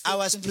I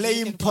was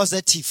playing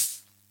positive.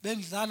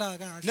 bengidlala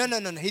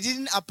kahle No. He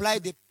didn't apply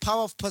the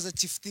power of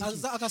positive thinking.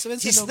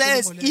 akasebenzise He lo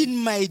says, nkulumo leyo. in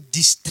my uthi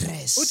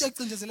distress, I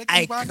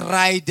ecindezelekeni kwami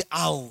cried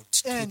out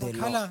to the Lord.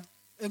 ngakhala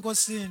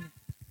enkosini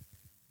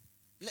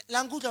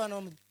Langutha bana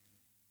bami.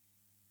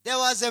 There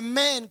was a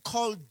man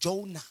called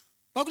Jonah.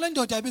 kwakule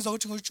ndoda yabizwa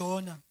ukuthi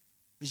nguJona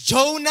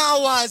Jonah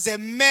was a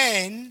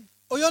man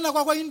uyona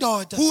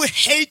kwakwayindoda who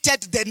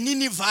hated the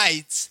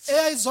Ninevites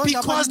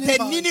eyayizonda because the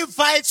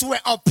Ninevites were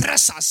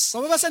oppressors.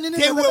 ngoba baseNinive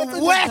They were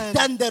worse bebecindezela.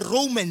 than the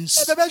Romans.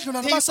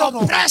 Bebedlula They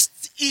nabaseRoma.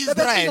 oppressed Israel.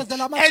 Bebecindezela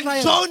And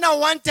ama-Israel. Jonah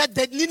wanted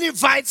the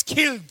Ninevites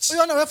killed.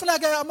 uyona wefuna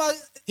ke ama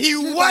He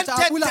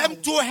wanted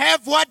them to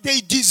have what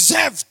they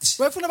deserved.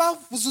 wefuna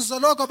bavuzuze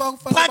lokho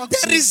But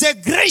there is a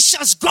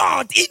gracious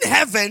God in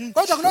heaven.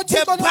 Kodwa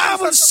kunoThixo The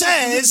Bible onobusa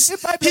says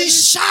iBhayibheli he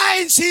lithi,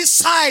 shines his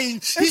sign,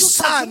 his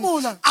sun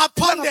ukukhazimula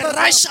upon the phezu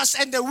righteous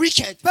and the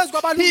wicked. phezu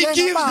kwabalungileyo He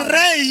gives nababi.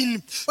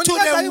 rain to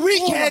Unikeza the imvula.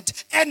 wicked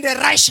and the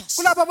righteous.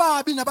 kulabo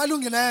ababi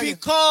nabalungileyo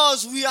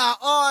Because we are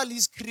all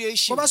his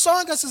creation. ngoba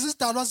sonke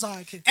sizizidalwa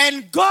zakhe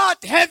And God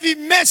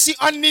having mercy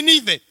on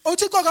Nineveh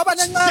uThixo ngaba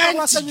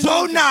nenceba sent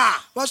Jonah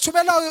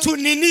wasithumela to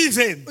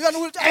Nineveh. uyona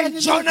ukuthi And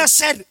Jonah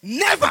said,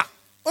 never.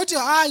 uthi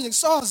hayi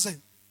soze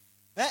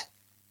Eh?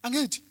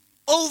 angithi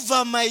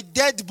Over my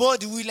dead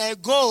body will I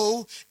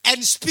go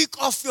and speak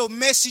of your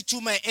mercy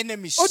to my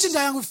enemies. uthi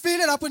ndaya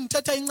ngifile lapho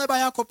ndithetha inceba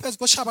yakho phezu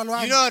koshaba You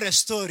lwami know the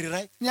story,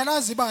 right?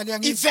 ngiyalazi ibali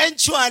yangithi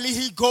Eventually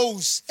he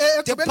goes. The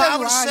ekugqibeleni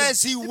Bible waya.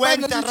 says he IBhayibheli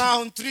went lithi,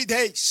 around 3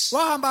 days.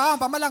 wahamba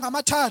amalanga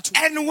amathathu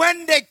And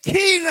when the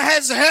king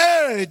has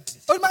heard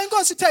uma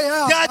inkosi ithe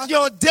that yahamba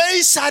your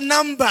days are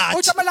numbered,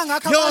 uthi amalanga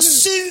akho your amabili,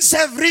 sins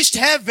have reached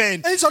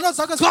heaven, izono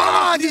zakho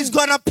God is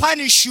going to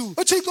punish you.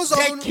 uThixo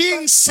The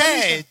king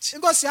said,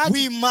 inkosi yathi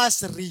we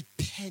must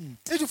repent.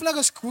 ithi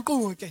kufuneka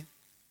siguquke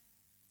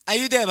Are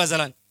you there,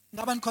 Bazalan?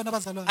 ngaba nikhona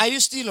abazalwane Are you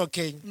still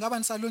okay? ngaba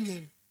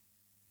nisalungile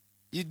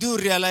You do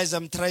realize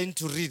I'm trying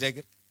to read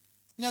again.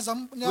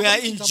 Ngiyazama- We are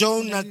in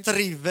Jonah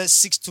 3, verse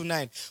 6 to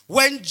 9.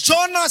 When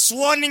Jonah's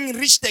warning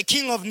reached the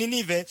king of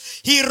Nineveh,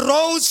 he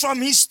rose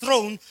from his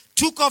throne,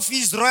 took off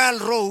his royal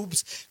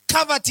robes,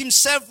 covered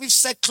himself with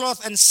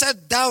sackcloth, and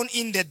sat down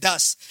in the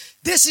dust.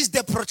 This is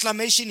the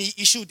proclamation he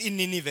issued in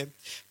Nineveh.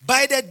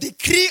 By the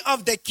decree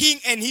of the king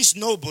and his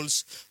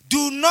nobles,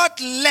 do not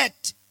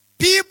let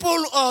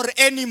people or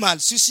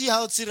animals. You see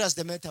how serious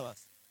the matter was.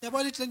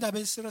 yabona ithi le ndaba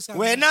iserious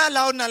Wena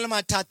la o na le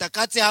mathata,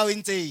 ka tse hao e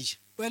ntse e ja.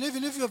 when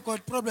even if you've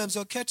got problems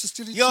your cat is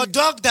still Your eating.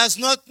 dog does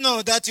not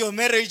know that your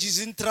marriage is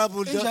in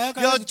trouble.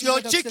 Your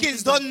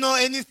chickens don't know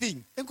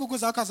anything. iinkukhu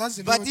zakho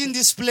azazi But lutho. in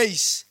this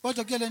place,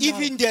 kodwa kuyele ndawo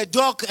even the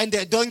dog and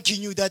the donkey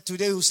knew that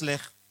today was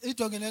lech.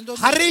 idongi nento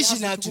Harish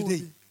yazi na ukuthi today.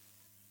 kuphi.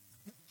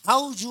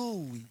 How do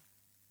we?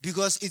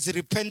 Because it's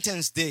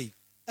Repentance Day.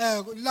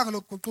 ilanga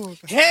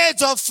lokuguquka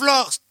Heads of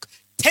flocks,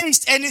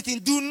 taste anything.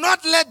 Do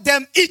not let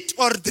them eat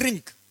or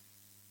drink.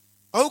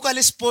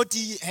 Okale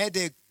Sporty had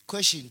a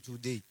question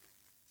today.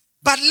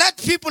 But let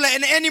people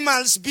and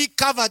animals be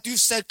covered with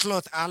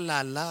sackcloth. Allah,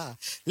 Allah.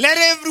 Let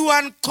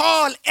everyone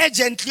call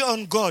urgently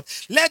on God.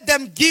 Let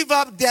them give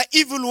up their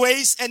evil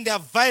ways and their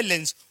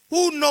violence.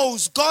 Who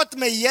knows, God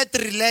may yet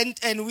relent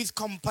and with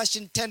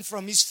compassion turn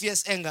from his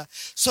fierce anger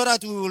so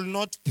that we will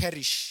not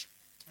perish.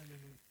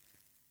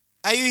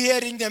 Are you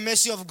hearing the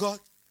mercy of God?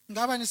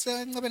 ngaba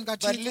nisencebeni But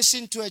kaThixo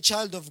listen to a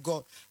child of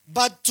God.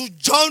 But to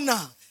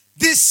Jonah,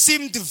 this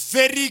seemed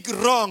very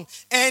wrong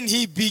and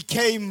he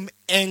became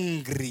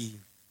angry.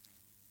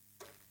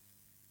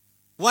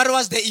 What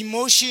was the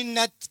emotion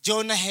that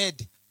Jonah had?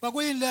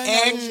 kwakuyini le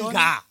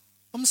Anger.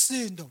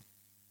 umsindo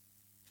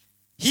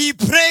He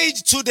prayed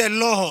to the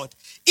Lord.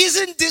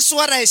 Isn't this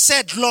what I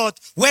said, Lord,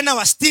 when I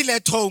was still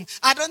at home?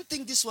 I don't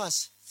think this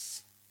was.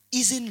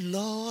 Isn't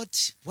Lord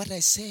what I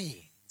said?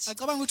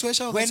 acabanga ukuthi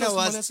wesha When I ngosimola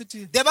was,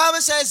 sithi the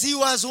Bible says he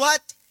was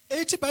what?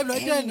 ithi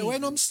iBhayibheli ayitheni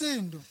wena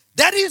umsindo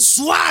That is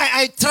why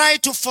I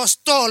tried to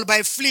forestall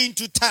by fleeing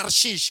to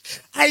Tarshish.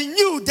 I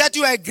knew that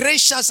you are a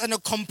gracious and a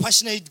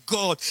compassionate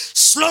God,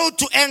 slow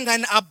to anger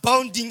and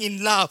abounding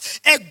in love,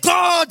 a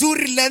God who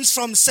relents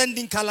from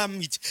sending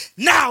calamity.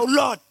 Now,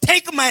 Lord,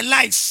 take my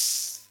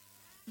life,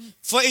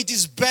 for it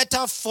is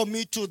better for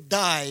me to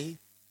die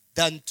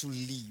than to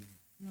live.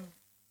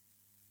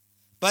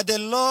 But the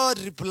Lord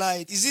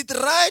replied, is it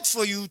right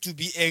for you to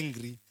be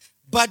angry?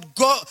 But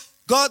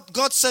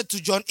God said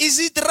to John, is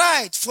it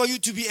right for you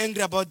to be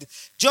angry about it?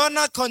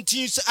 Jonah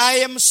continues, I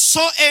am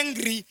so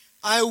angry,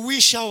 I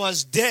wish I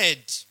was dead.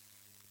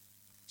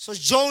 So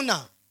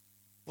Jonah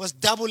was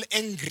double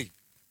angry.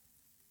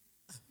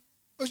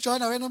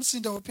 uJona wena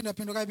umsindo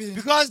uphindaphinda kabili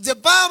Because the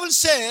Bible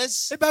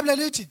says iBhayibheli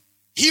lithi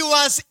He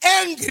was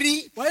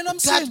angry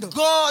Wayenomsindo. that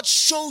God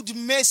showed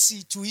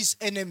mercy to his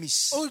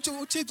enemies.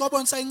 uThixo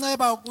wabonisa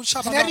inceba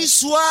kushaba That bakhe.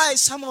 is why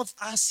some of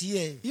us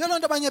here, Yiyo loo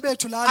nto abanye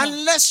bethu lana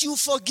unless you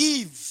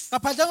forgive,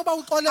 ngaphandle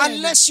kokuba uxolele,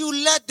 unless you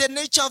let the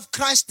nature of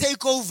Christ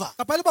take over,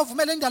 ngaphandle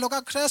bavumele indalo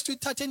kaKristu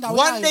ithathe indawo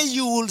one day yayo,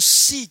 you will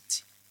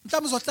sit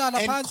mhlawumbe uzohlala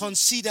and phansi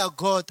consider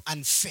God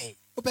unfair.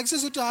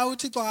 ubhekisisa ukuthi hayi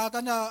uThixo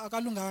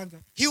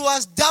akalunganga. He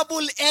was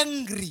double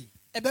angry.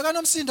 Ebeka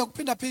nomsindo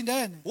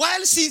kuphindaphindene.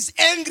 Whilst he's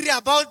angry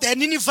about the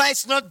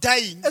Ninevites not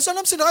dying,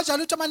 Esonomsindo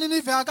kanjalo ukuthi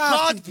amaninive God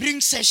akafi.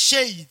 brings a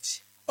shade.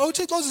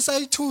 uThixo uzisa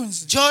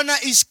ithunzi. Jonah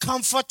is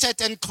comforted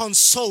and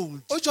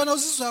consoled. uJona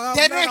uzizwa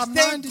The next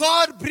day, kamnandi.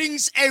 God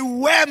brings a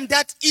worm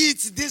that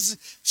eats this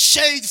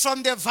shade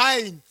from the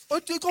vine.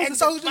 uThixo And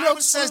uzisa the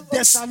Bible says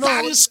the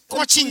sun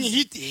scorching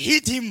heat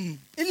hit him.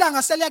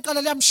 ilanga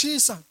seliyaqala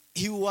liyamshisa.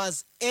 He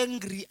was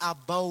angry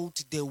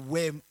about the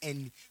worm,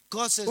 and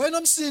God says,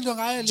 Wenomsindo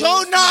ngaye le.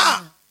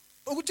 Jonah!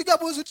 ukuthi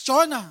kuyabuza ukuthi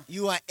Jona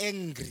You are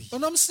angry.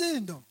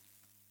 unomsindo.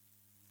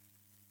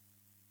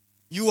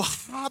 You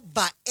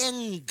harbor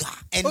anger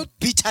and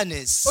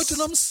bitterness. uthi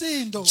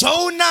unomsindo.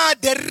 Jonah,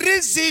 the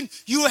reason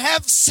you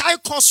have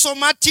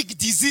psychosomatic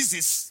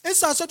diseases,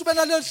 Isizathu sokuthi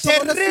ubela lelo the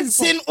hlobo lesifo.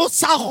 reason o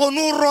sa kgone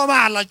ho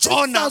robala,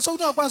 Jonah, Isizathu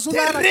sokuthi ungakwazi the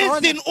ukulala Jona.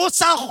 reason o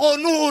sa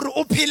kgone hore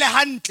o phele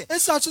hantle,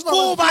 Isizathu sokuthi ke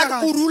ungakwazi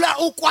hobane ukulala o dula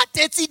o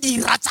kwatetse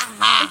dira tsa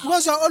hao.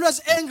 because you are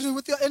always angry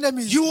with your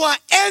enemies. You are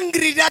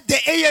angry that the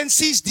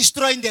ANC is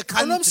destroying the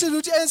country. unomsindo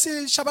ukuthi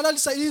ANC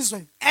shabalalisa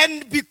izwe.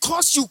 And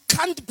because you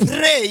can't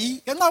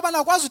pray, Ngenxa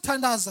yokuba akwazi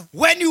uthandaza.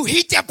 when you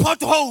hit a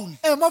pothole,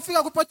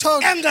 Mawufika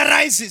ku-pothole anger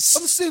rises.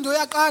 umsindo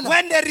uyaqala.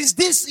 When there is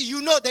this,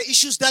 you know the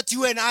issues that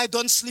you and I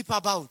don't sleep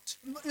about.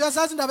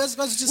 Uyazazi indaba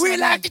ezikwazi ukuthi We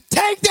like,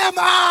 take them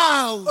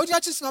out. uthi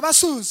yathi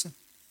singabasusa.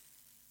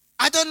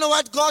 I don't know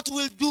what God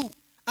will do.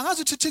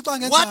 Angazi ukuthi uThixo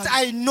What angenzani.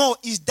 I know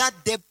is that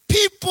the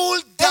people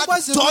that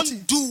Ekwazi don't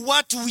ukuthi- do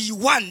what we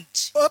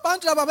want,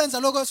 Abantu laba benza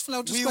lokho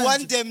esifuna ukuthi we sikwenze.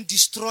 want them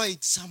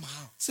destroyed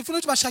somehow. Sifuna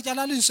ukuthi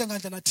bashatyalaliswe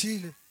ngandlela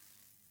thile.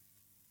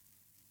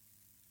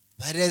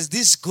 But there's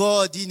this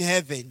God in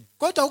heaven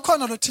Kodwa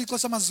ukhona lo Thixo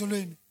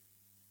semazulwini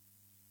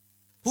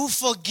who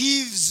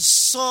forgives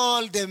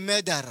Saul the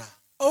murderer.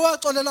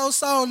 owaxolela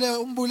uSawule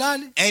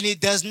umbulali. And it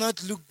does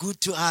not look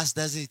good to us,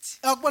 does it?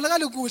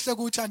 Akubonakali kuhle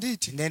kuthi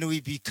andithi. And then we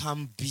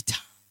become bitter.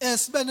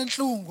 Sibe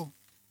nenhlungu.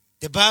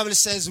 The Bible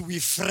says we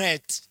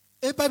fret.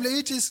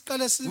 iBhayibheli ithi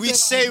siqale sibe. We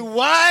say,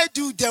 why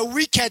do the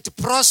wicked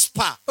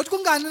prosper Uthi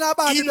kungani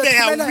nabantu in their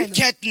bephumelela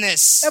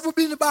wickedness,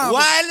 ebubini babo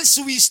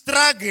whilst we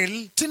struggle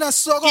thina in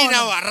sisokola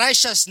our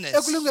righteousness?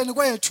 ekulungeni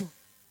kwethu.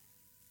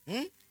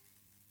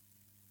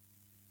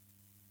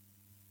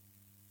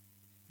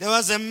 There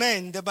was a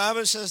man, the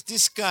Bible says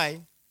this guy,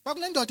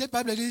 Kwakunendoda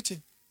eBhayibheli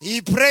ithi he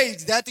prayed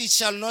that it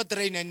shall not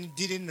rain, and it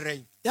didn't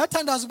rain.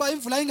 yathandaza uba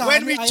imvula ingani.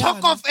 When we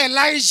talk of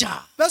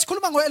Elijah,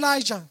 besikhuluma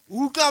ngo-Elijah.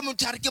 uka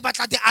motho a re ke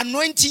batla the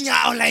anointing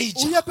ya You Elijah.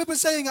 hear people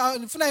saying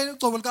ngifuna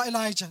ugcobo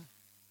lika-Elijah.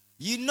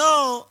 You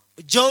know,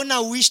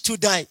 Jonah wished to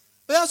die.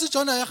 Uyazi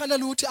uJona yahalela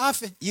ukuthi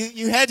afe.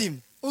 You heard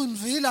him.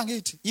 Ungivila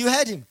ngithi. You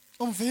heard him.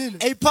 Ungivile.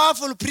 A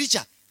powerful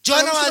preacher.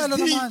 Jonah was Ayomshayela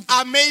the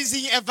onamandla.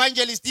 amazing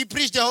evangelist. He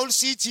preached the whole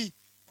city.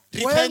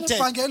 Repented.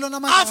 Wayenguvangeli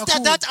onamandla After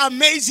kakhulu. that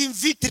amazing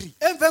victory,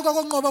 Emveni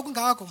kwakonqoba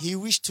kungakho he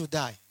wished to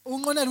die.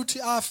 unqonela ukuthi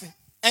afe.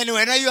 And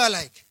when you are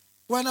like,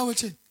 Wena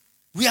uthi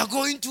we are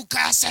going to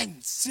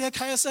Kasens. siye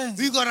ekhaya senze.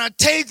 We're going to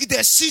take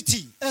the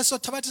city.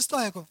 Sothabatha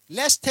isixeko.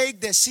 Let's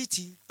take the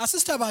city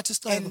Asisithabathe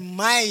isixeko. and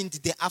mind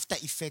the after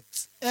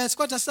effects.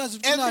 Kodwa sazi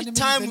ukuthi Every kunani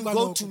time we emveni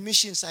go to kwalokho.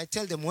 missions, I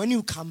tell them, when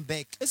you come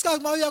back, Isikhathi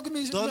uma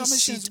uya don't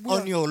missions sit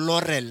on buya your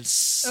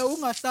laurels.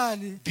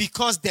 ungahlali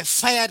Because the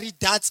fiery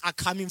darts are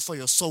coming for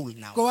your soul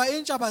now. ngoba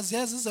intshaba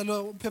ziyeza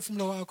izelo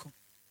umphefumulo wakho.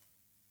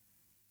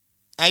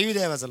 Are you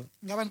there, Bazalo?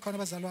 Ngaba nikhona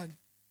abazalwane.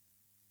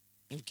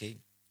 Okay.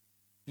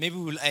 Maybe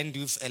we'll end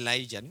with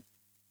Elijah.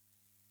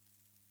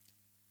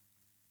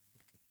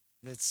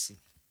 Let's see.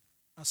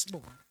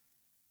 Asibone.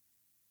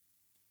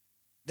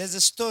 There's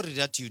a story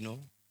that you know.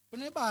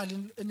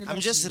 Kunebali I'm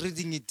just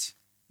reading it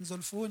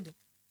nizolifunde.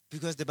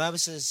 because the Bible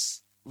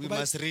says we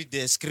Bible- must read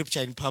the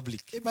scripture in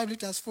public. iBhayibheli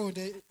ithi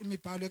asifunde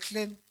imibhalo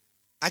ekuhleni.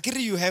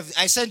 Akiri,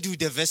 I sent you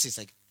the verses.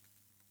 Like,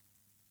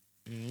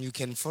 you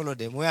can follow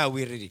them. Where are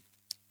we reading?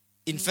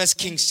 In 1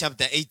 Kings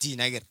chapter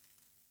 18.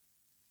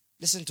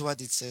 Listen to what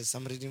it says.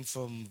 I'm reading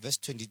from verse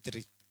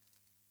 23.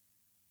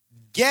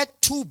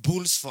 Get 2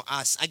 bulls for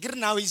us. Agir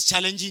now is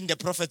challenging the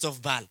prophets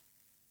of Baal.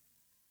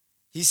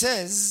 He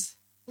says,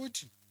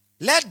 Uthi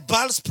let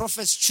Baal's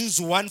prophets choose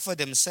one for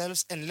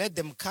themselves and let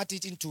them cut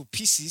it into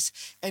pieces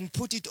and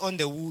put it on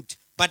the wood,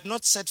 but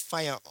not set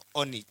fire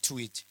on it to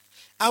it.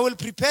 I will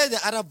prepare the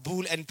other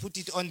bull and put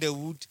it on the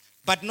wood,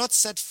 but not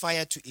set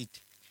fire to it.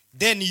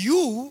 Then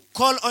you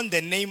call on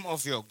the name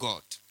of your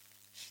God,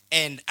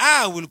 and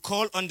I will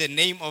call on the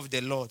name of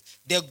the Lord.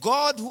 The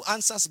God who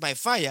answers by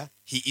fire,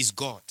 he is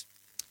God.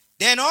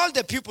 Then all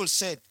the people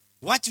said,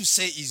 what you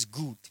say is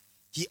good.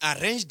 He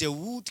arranged the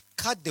wood,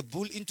 cut the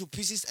bull into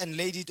pieces, and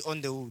laid it on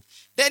the wood.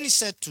 Then he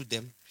said to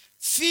them,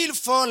 fill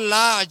 4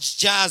 large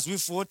jars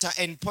with water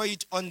and pour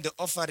it on the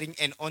offering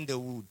and on the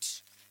wood.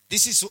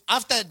 This is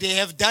after they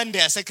have done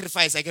their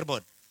sacrifice.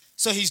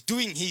 So he's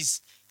doing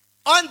his.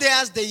 On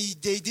theirs, they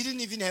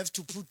didn't even have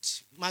to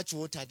put much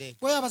water there.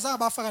 Kuye abazange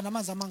bafaka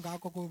namanzi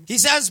amangako kubo. He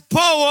says,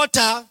 pour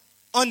water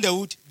on the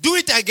wood. Do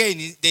it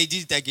again. They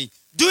did it again.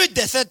 Do it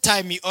the third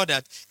time, he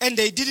ordered. And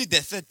they did it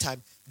the third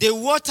time. The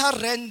water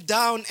ran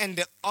down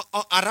and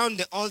around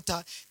the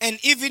altar and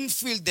even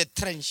filled the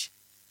trench.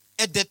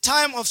 At the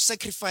time of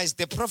sacrifice,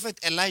 the prophet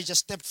Elijah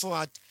stepped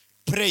forward,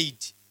 prayed,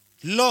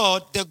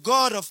 Lord, the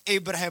God of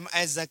Abraham,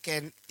 Isaac,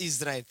 and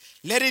Israel,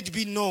 let it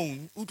be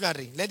known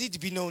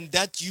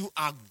that you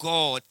are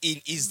God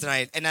in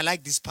Israel. And I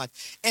like this part.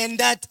 And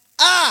that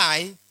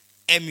I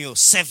am your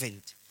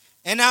servant.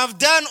 And I have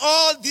done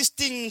all these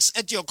things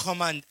at your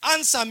command.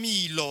 Answer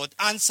me, Lord,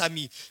 answer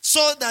me.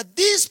 So that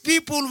these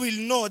people will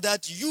know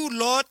that you,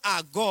 Lord,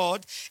 are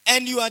God,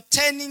 and you are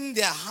turning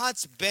their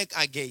hearts back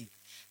again.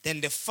 Then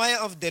the fire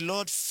of the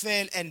Lord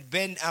fell and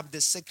burned up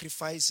the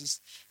sacrifices,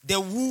 the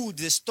wood,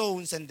 the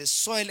stones, and the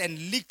soil,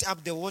 and licked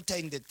up the water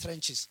in the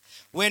trenches.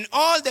 When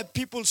all the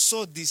people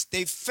saw this,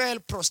 they fell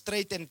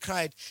prostrate and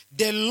cried,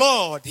 the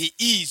Lord, he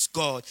is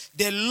God.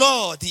 The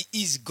Lord, he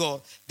is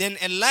God. Then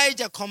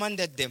Elijah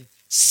commanded them,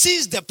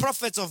 seize the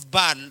prophets of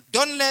Baal.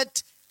 Don't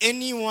let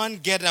anyone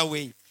get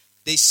away.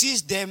 They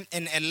seized them,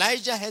 and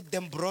Elijah had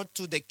them brought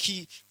to the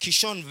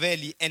Kishon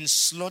Valley and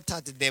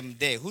slaughtered them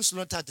there. Who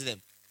slaughtered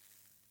them?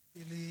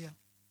 Eliya.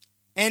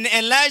 And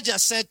Elijah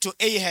said to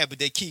Ahab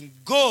the king,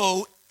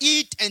 go,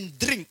 eat and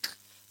drink,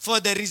 for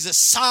there is a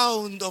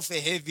sound of a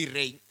heavy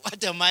rain.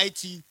 What a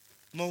mighty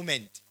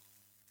moment.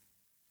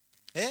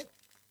 Eh?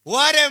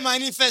 What a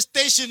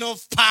manifestation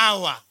of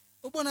power.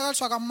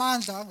 Ubonakaliswa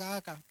kamandla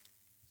angaka.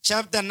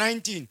 Chapter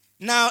 19.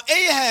 Now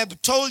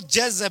Ahab told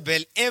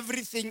Jezebel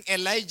everything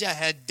Elijah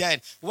had done.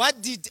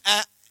 What did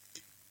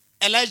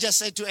Elijah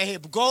say to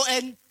Ahab? Go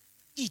and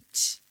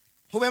eat.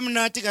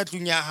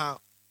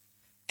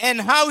 And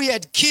how he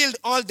had killed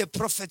all the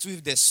prophets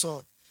with the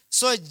sword.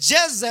 So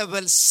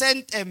Jezebel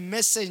sent a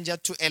messenger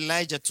to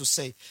Elijah to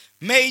say,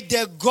 may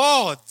the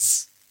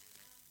gods,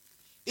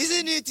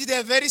 isn't it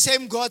the very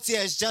same gods he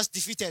has just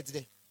defeated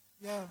there?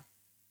 Yeah.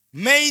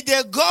 May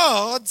the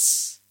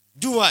gods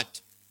do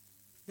what?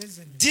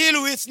 Listen.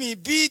 Deal with me,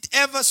 be it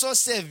ever so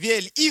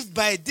severely, if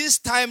by this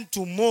time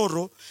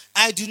tomorrow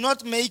I do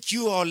not make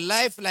your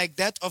life like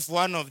that of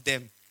one of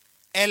them.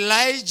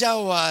 Elijah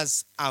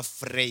was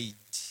afraid.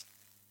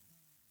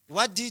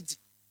 What did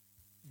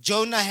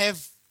Jonah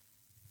have?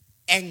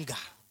 Anger.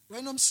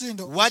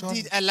 What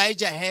did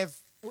Elijah have?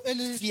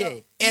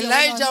 Fear.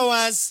 Elijah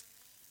was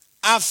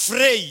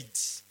afraid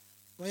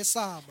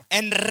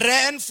and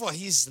ran for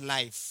his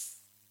life.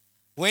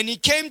 When he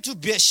came to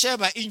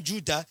Beersheba in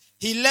Judah,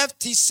 he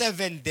left his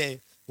servant there,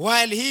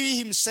 while he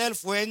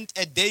himself went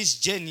a day's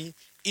journey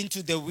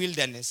into the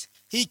wilderness.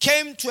 He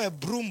came to a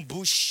broom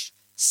bush,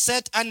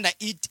 sat under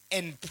it,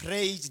 and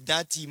prayed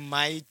that he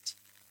might.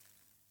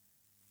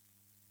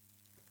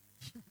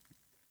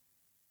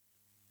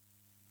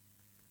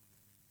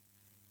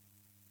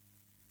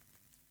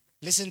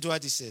 Listen to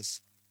what he says.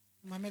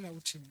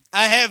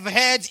 I have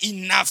had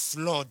enough,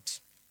 Lord.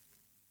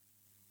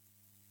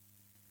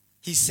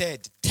 He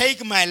said,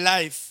 take my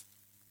life.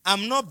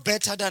 I'm not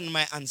better than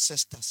my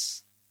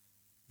ancestors.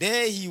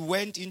 There he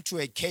went into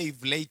a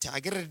cave later. I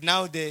get it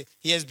now.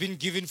 He has been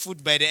given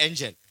food by the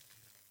angel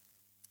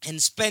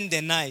and spent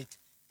the night.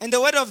 And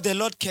the word of the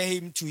Lord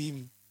came to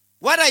him.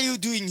 What are you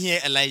doing here,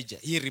 Elijah?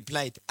 He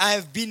replied, I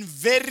have been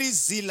very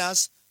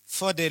zealous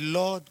for the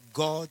Lord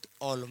God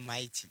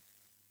Almighty.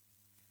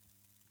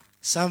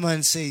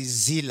 Someone say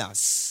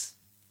zealous.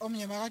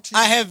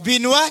 I have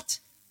been what?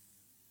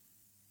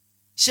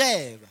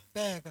 Sheba.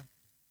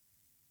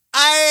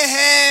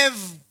 I have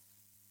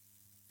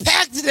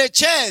packed the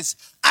chairs.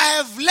 I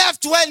have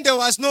left when there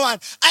was no one.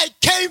 I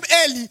came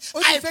early.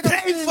 I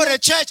prayed for the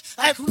church.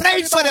 I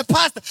prayed for the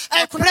pastor.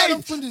 I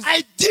prayed.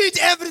 I did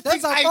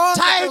everything. I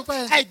tithed.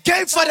 I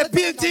gave for the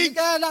building.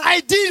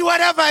 I did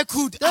whatever I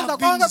could. I've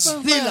been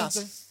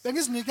zealous.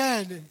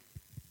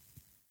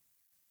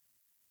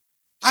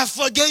 I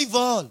forgave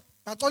all.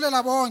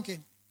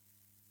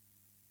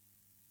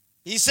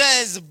 He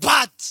says,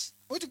 but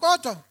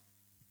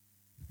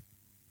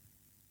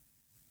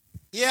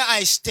here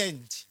I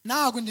stand.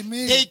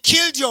 They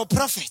killed your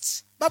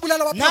prophets.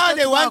 Now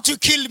they want to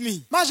kill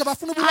me.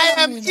 I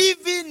am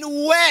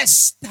even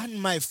worse than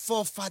my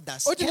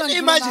forefathers. Can you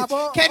imagine?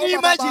 Can you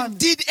imagine?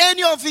 Did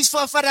any of his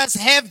forefathers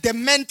have the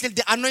mantle,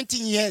 the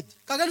anointing he had?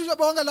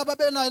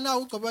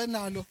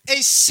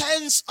 A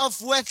sense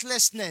of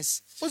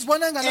worthlessness. A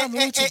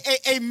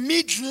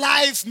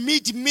midlife,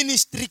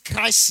 mid-ministry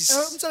crisis.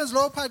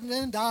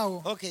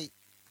 Okay.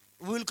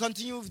 We'll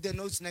continue with the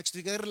notes next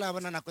week.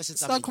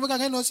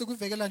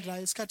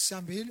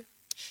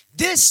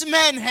 This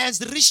man has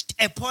reached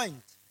a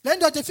point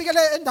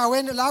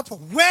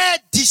where,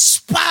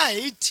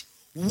 despite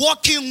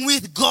walking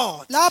with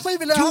God,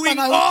 doing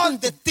all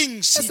the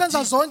things he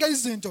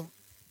did,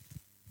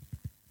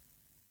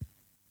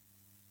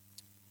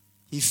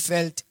 he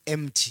felt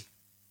empty.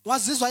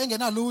 wazizwa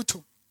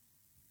engenalutho.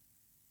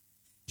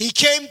 He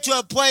came to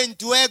a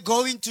point where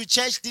going to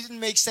church didn't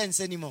make sense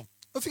anymore.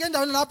 Ufike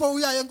endaweni lapho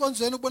uya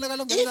enkonzweni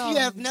ubonakala If you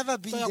have never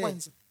been there,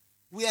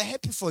 we are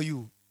happy for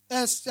you.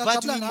 Yes,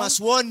 But we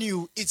must warn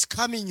you, it's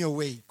coming your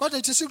way. kodwa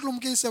ithi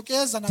sikulumkise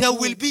kuyeza There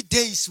will be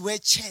days where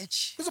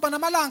church kuzoba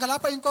namalanga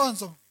lapha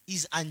inkonzo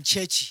is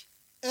unchurchy.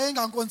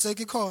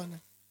 engankonzeki khona.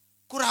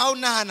 Kuri ha o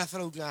nahana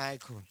fela o tla hae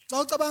khona.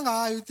 Xa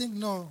ucabangayo you think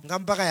no, Nka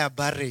mpa ka ya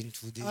barren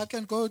today. I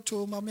can go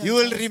to mama. You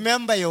will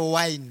remember your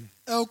wine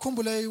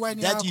ukhumbule iwine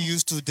that you yakho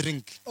used to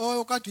drink.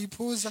 okade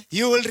uyiphuza.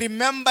 You will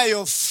remember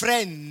your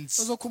friends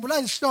Uzokhumbula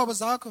izihlobo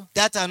zakho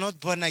that are not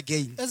born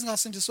again.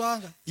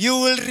 ezingasindiswanga. You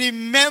will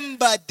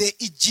remember the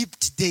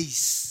Egypt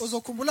days.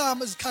 Uzokhumbula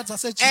izikhathi And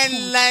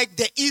zaseJiphu. like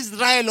the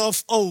Israel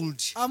of old,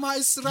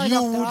 Ama-Israyeli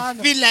you would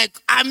akudala. feel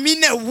like I'm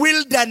in a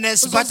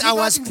wilderness, but I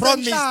was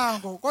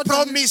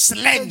promised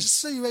land.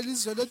 Ngisiwe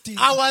ilizwe ledini.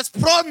 I was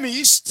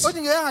promised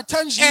Kodwa ngeke a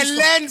ngathenjiswa.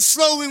 land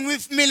flowing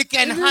with milk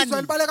and Ilizwe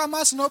honey. libaleka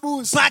amasi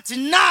nobusi. But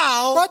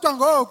now Kodwa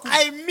ngoku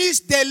I miss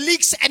the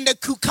leeks and the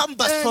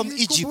cucumbers from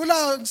Egypt.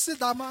 ngikhumbula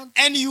ngisidla ama-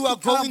 And you are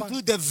going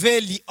through the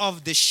valley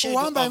of the shadow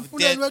Uhamba of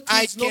emfuleni death.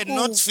 I wethusi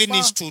cannot lokufa.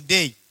 finish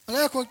today.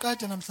 Akekho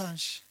oqede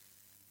namhlanje.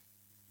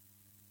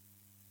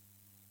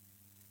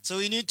 So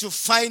we need to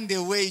find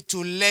a way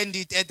to land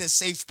it at a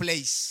safe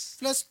place.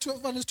 Plus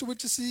kufanele ukuthi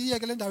ukuthi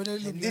siyeke le ndawo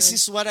And this elungileyo.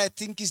 is what I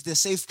think is the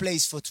safe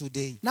place for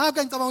today. Naku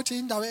ngicabanga ukuthi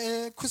indawo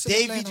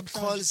ekhuselekileyo David namhlanje.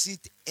 calls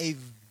it a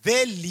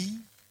valley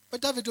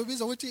uDavid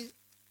ubiza ukuthi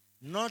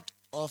not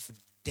of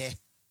death,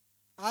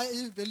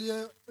 hayi iveli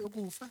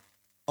yokufa,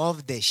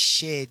 of the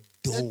shadow.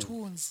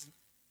 ethunzi.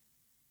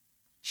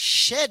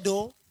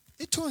 Shadow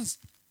Ithunzi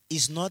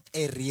is not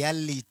a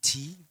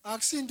reality,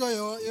 akusinto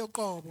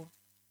yoqobo.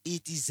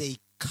 it is a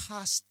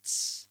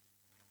cast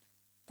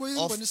of a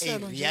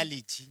Kuyimboniselo nje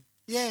reality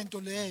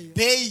yento leyo.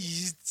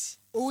 based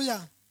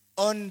Uya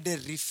on the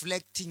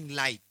reflecting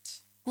light.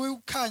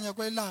 kukhanya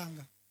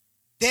kwelanga.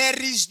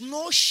 There is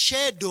no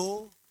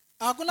shadow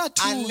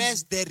Akunathunzi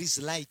unless there is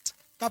light.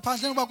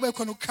 ngaphandle kokuba kube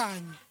khona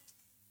ukukhanya.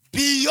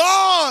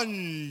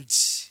 Beyond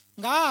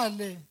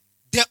Ngale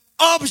the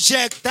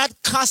object that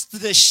casts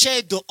the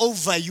shadow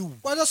over you,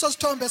 kwaleso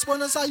sithombe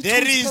sibonisa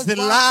there is the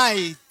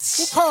light.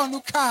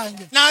 kukhona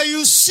ukukhanya. Now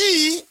you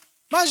see,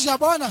 Manje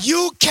uyabona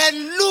you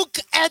can look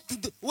at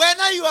when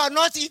you are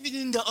not even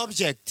in the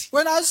object.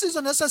 wena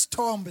asizwe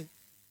nesesithombe.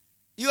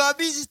 You are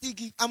busy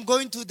thinking, I'm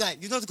going to die.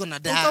 You're not going to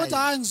Ucathi die.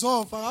 hayi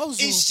ngizofa,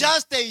 It's awuzofa.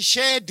 just a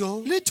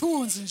shadow.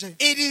 Lithunzi nje.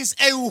 It is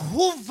a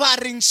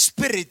hovering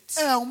spirit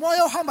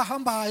Umoya ohamba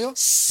hambayo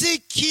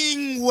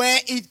seeking where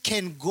it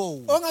can go.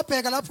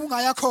 ongabheka lapho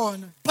ungaya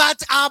khona.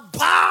 But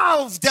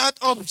above that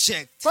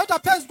object, Kodwa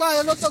phezu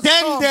kwayo lokho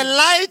then the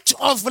light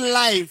of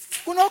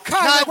life.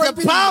 kunokhanya Now the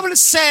kwempilo. Bible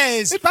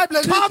says,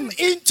 IBhayibheli come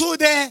lithi into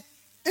the.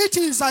 ithi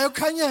izayo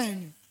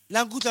kukhanyeni.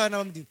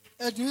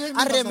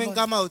 Are men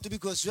come out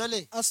because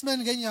really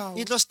Asimeni ngenyawo.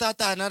 it will start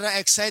another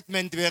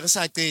excitement where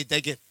sa again.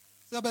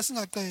 Siyabe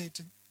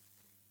singaqedi.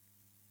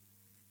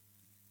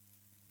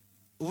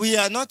 We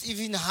are not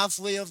even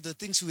halfway of the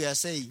things we are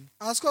saying.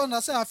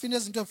 Asikhona sehafini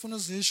ezinto efuna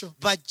uzisho.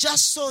 But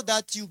just so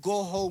that you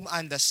go home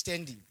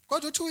understanding.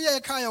 Kodwa uthi uye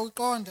ekhaya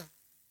uqonda.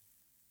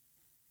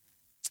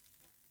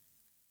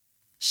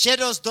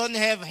 Shadows don't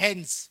have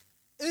hands.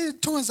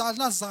 Ithunzi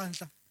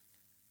alinazandla.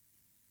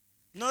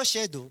 No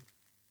shadow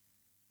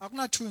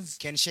Akunathunzi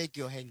can shake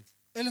your hand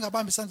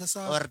elingabamba isandla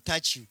sakho or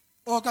touch you.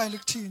 okanye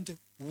likuthinte.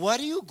 What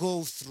do you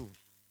go through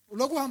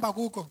Lokhu uhamba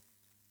kuko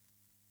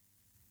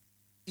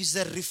is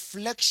a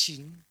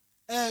reflection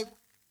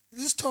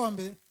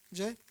isithombe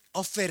nje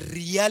of a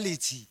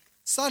reality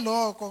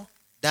saloko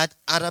that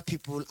other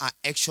people are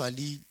actually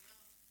dealing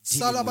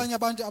with. salabanye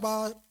abantu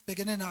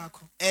ababhekene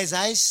nakho. As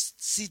I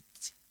sit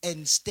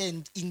and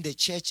stand in the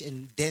church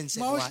and dance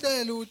and what,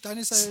 Mawuhleli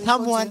udanisa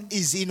someone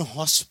is in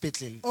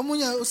hospital.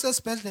 omunye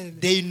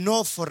usesibhedlele. They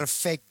know for a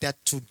fact that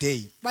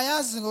today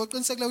Bayazi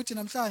ngokuqinisekile ukuthi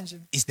namhlanje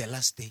is the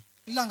last day.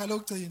 ilanga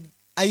lokugcina.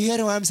 Are you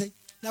hearing what I'm saying?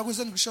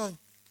 Nakuze ngikushoyo.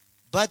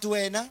 But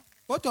when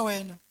Kodwa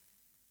wena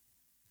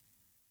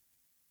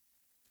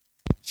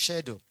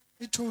shadow,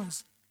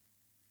 ithunzi.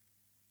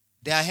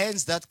 there are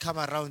hands that come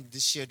around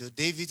this shadow.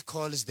 David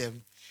calls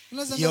them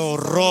Kunezinto your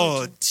ezizayo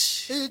rod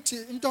nje.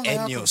 Ithi intonga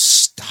and your yakho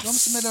staff.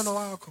 nomsimelelo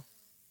wakho.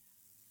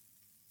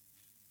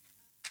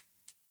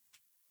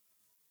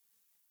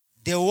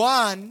 The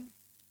one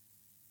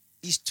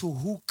is to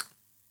hook.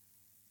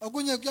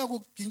 Okunye kuya The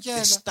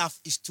kugintyela staff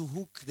is to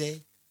hook the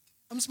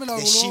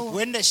umsimelelo sheep. lo.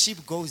 When the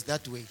sheep goes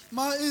that way,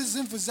 Ma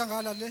izimvu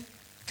ziyangala le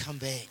come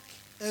back.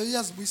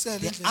 uyazibuyisela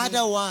The endleleni.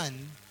 other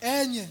one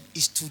Enye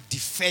is to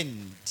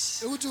defend.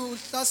 ukuthi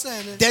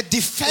uhlasele. The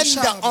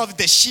defender Ushaba. of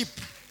the sheep.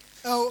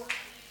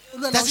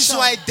 Ulwela That is ushaba.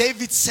 why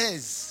David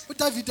says,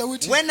 uDavid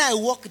uthi when I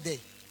walk there,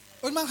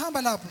 uthi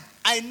mangihamba lapho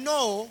I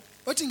know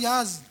uthi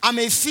ngiyazi I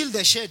may feel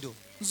the shadow,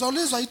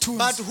 ngizolizwa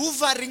but ithunzi.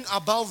 hovering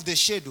above the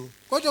shadow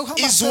Kodwa uhamba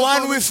is phezu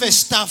one kwalo with a ithunzi.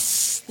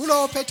 staff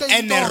Kulo ophethe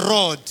and a intonga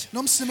rod.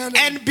 nomsimelelo.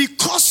 And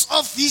because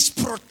of his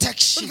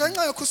protection,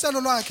 Ngenxa yokhuselo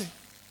lwakhe.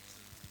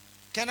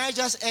 can I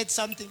just add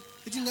something?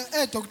 ithi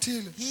nge-eda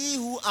okuthile He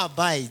who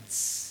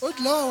abides.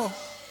 uthi lowo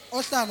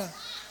ohlala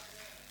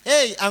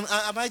Hey,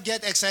 I might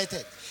get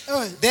excited.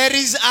 ewe There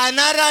is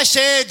another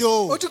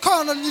shadow uthi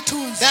khona linye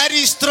ithunzi that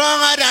is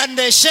stronger than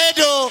the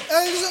shadow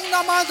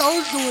elinamandla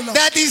udlula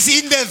that is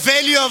in the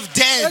valley of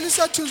death.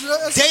 elisethunzi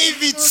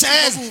David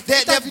says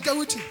that David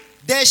uthi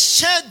the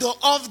shadow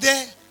of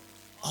the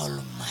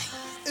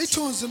Almighty.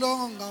 ithunzi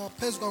lo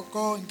ngaphezu kwako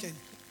konke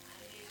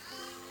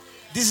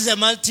This is a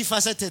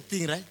multifaceted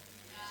thing, right?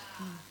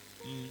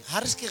 Ha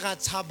re se ke ra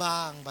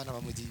tshabang bana ba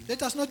Modimo.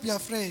 let us not be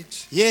afraid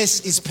Yes,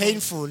 it's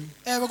painful.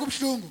 ewe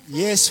kubuhlungu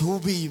Yes, ho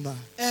boima.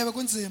 ewe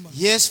kunzima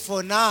Yes,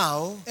 for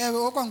now, ewe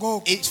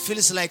okwangoku it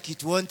feels like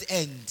it won't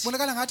end,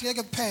 bonakala ngathi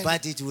ngeke kuphele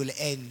but it will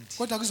end.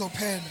 kodwa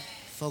kuzophela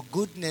For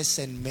goodness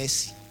and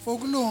mercy for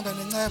ukulunga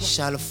nenceba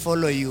shall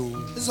follow you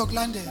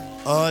izokulandela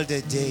all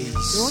the days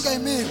yonke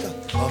imihla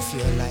of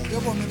your life.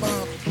 yobomi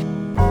bakho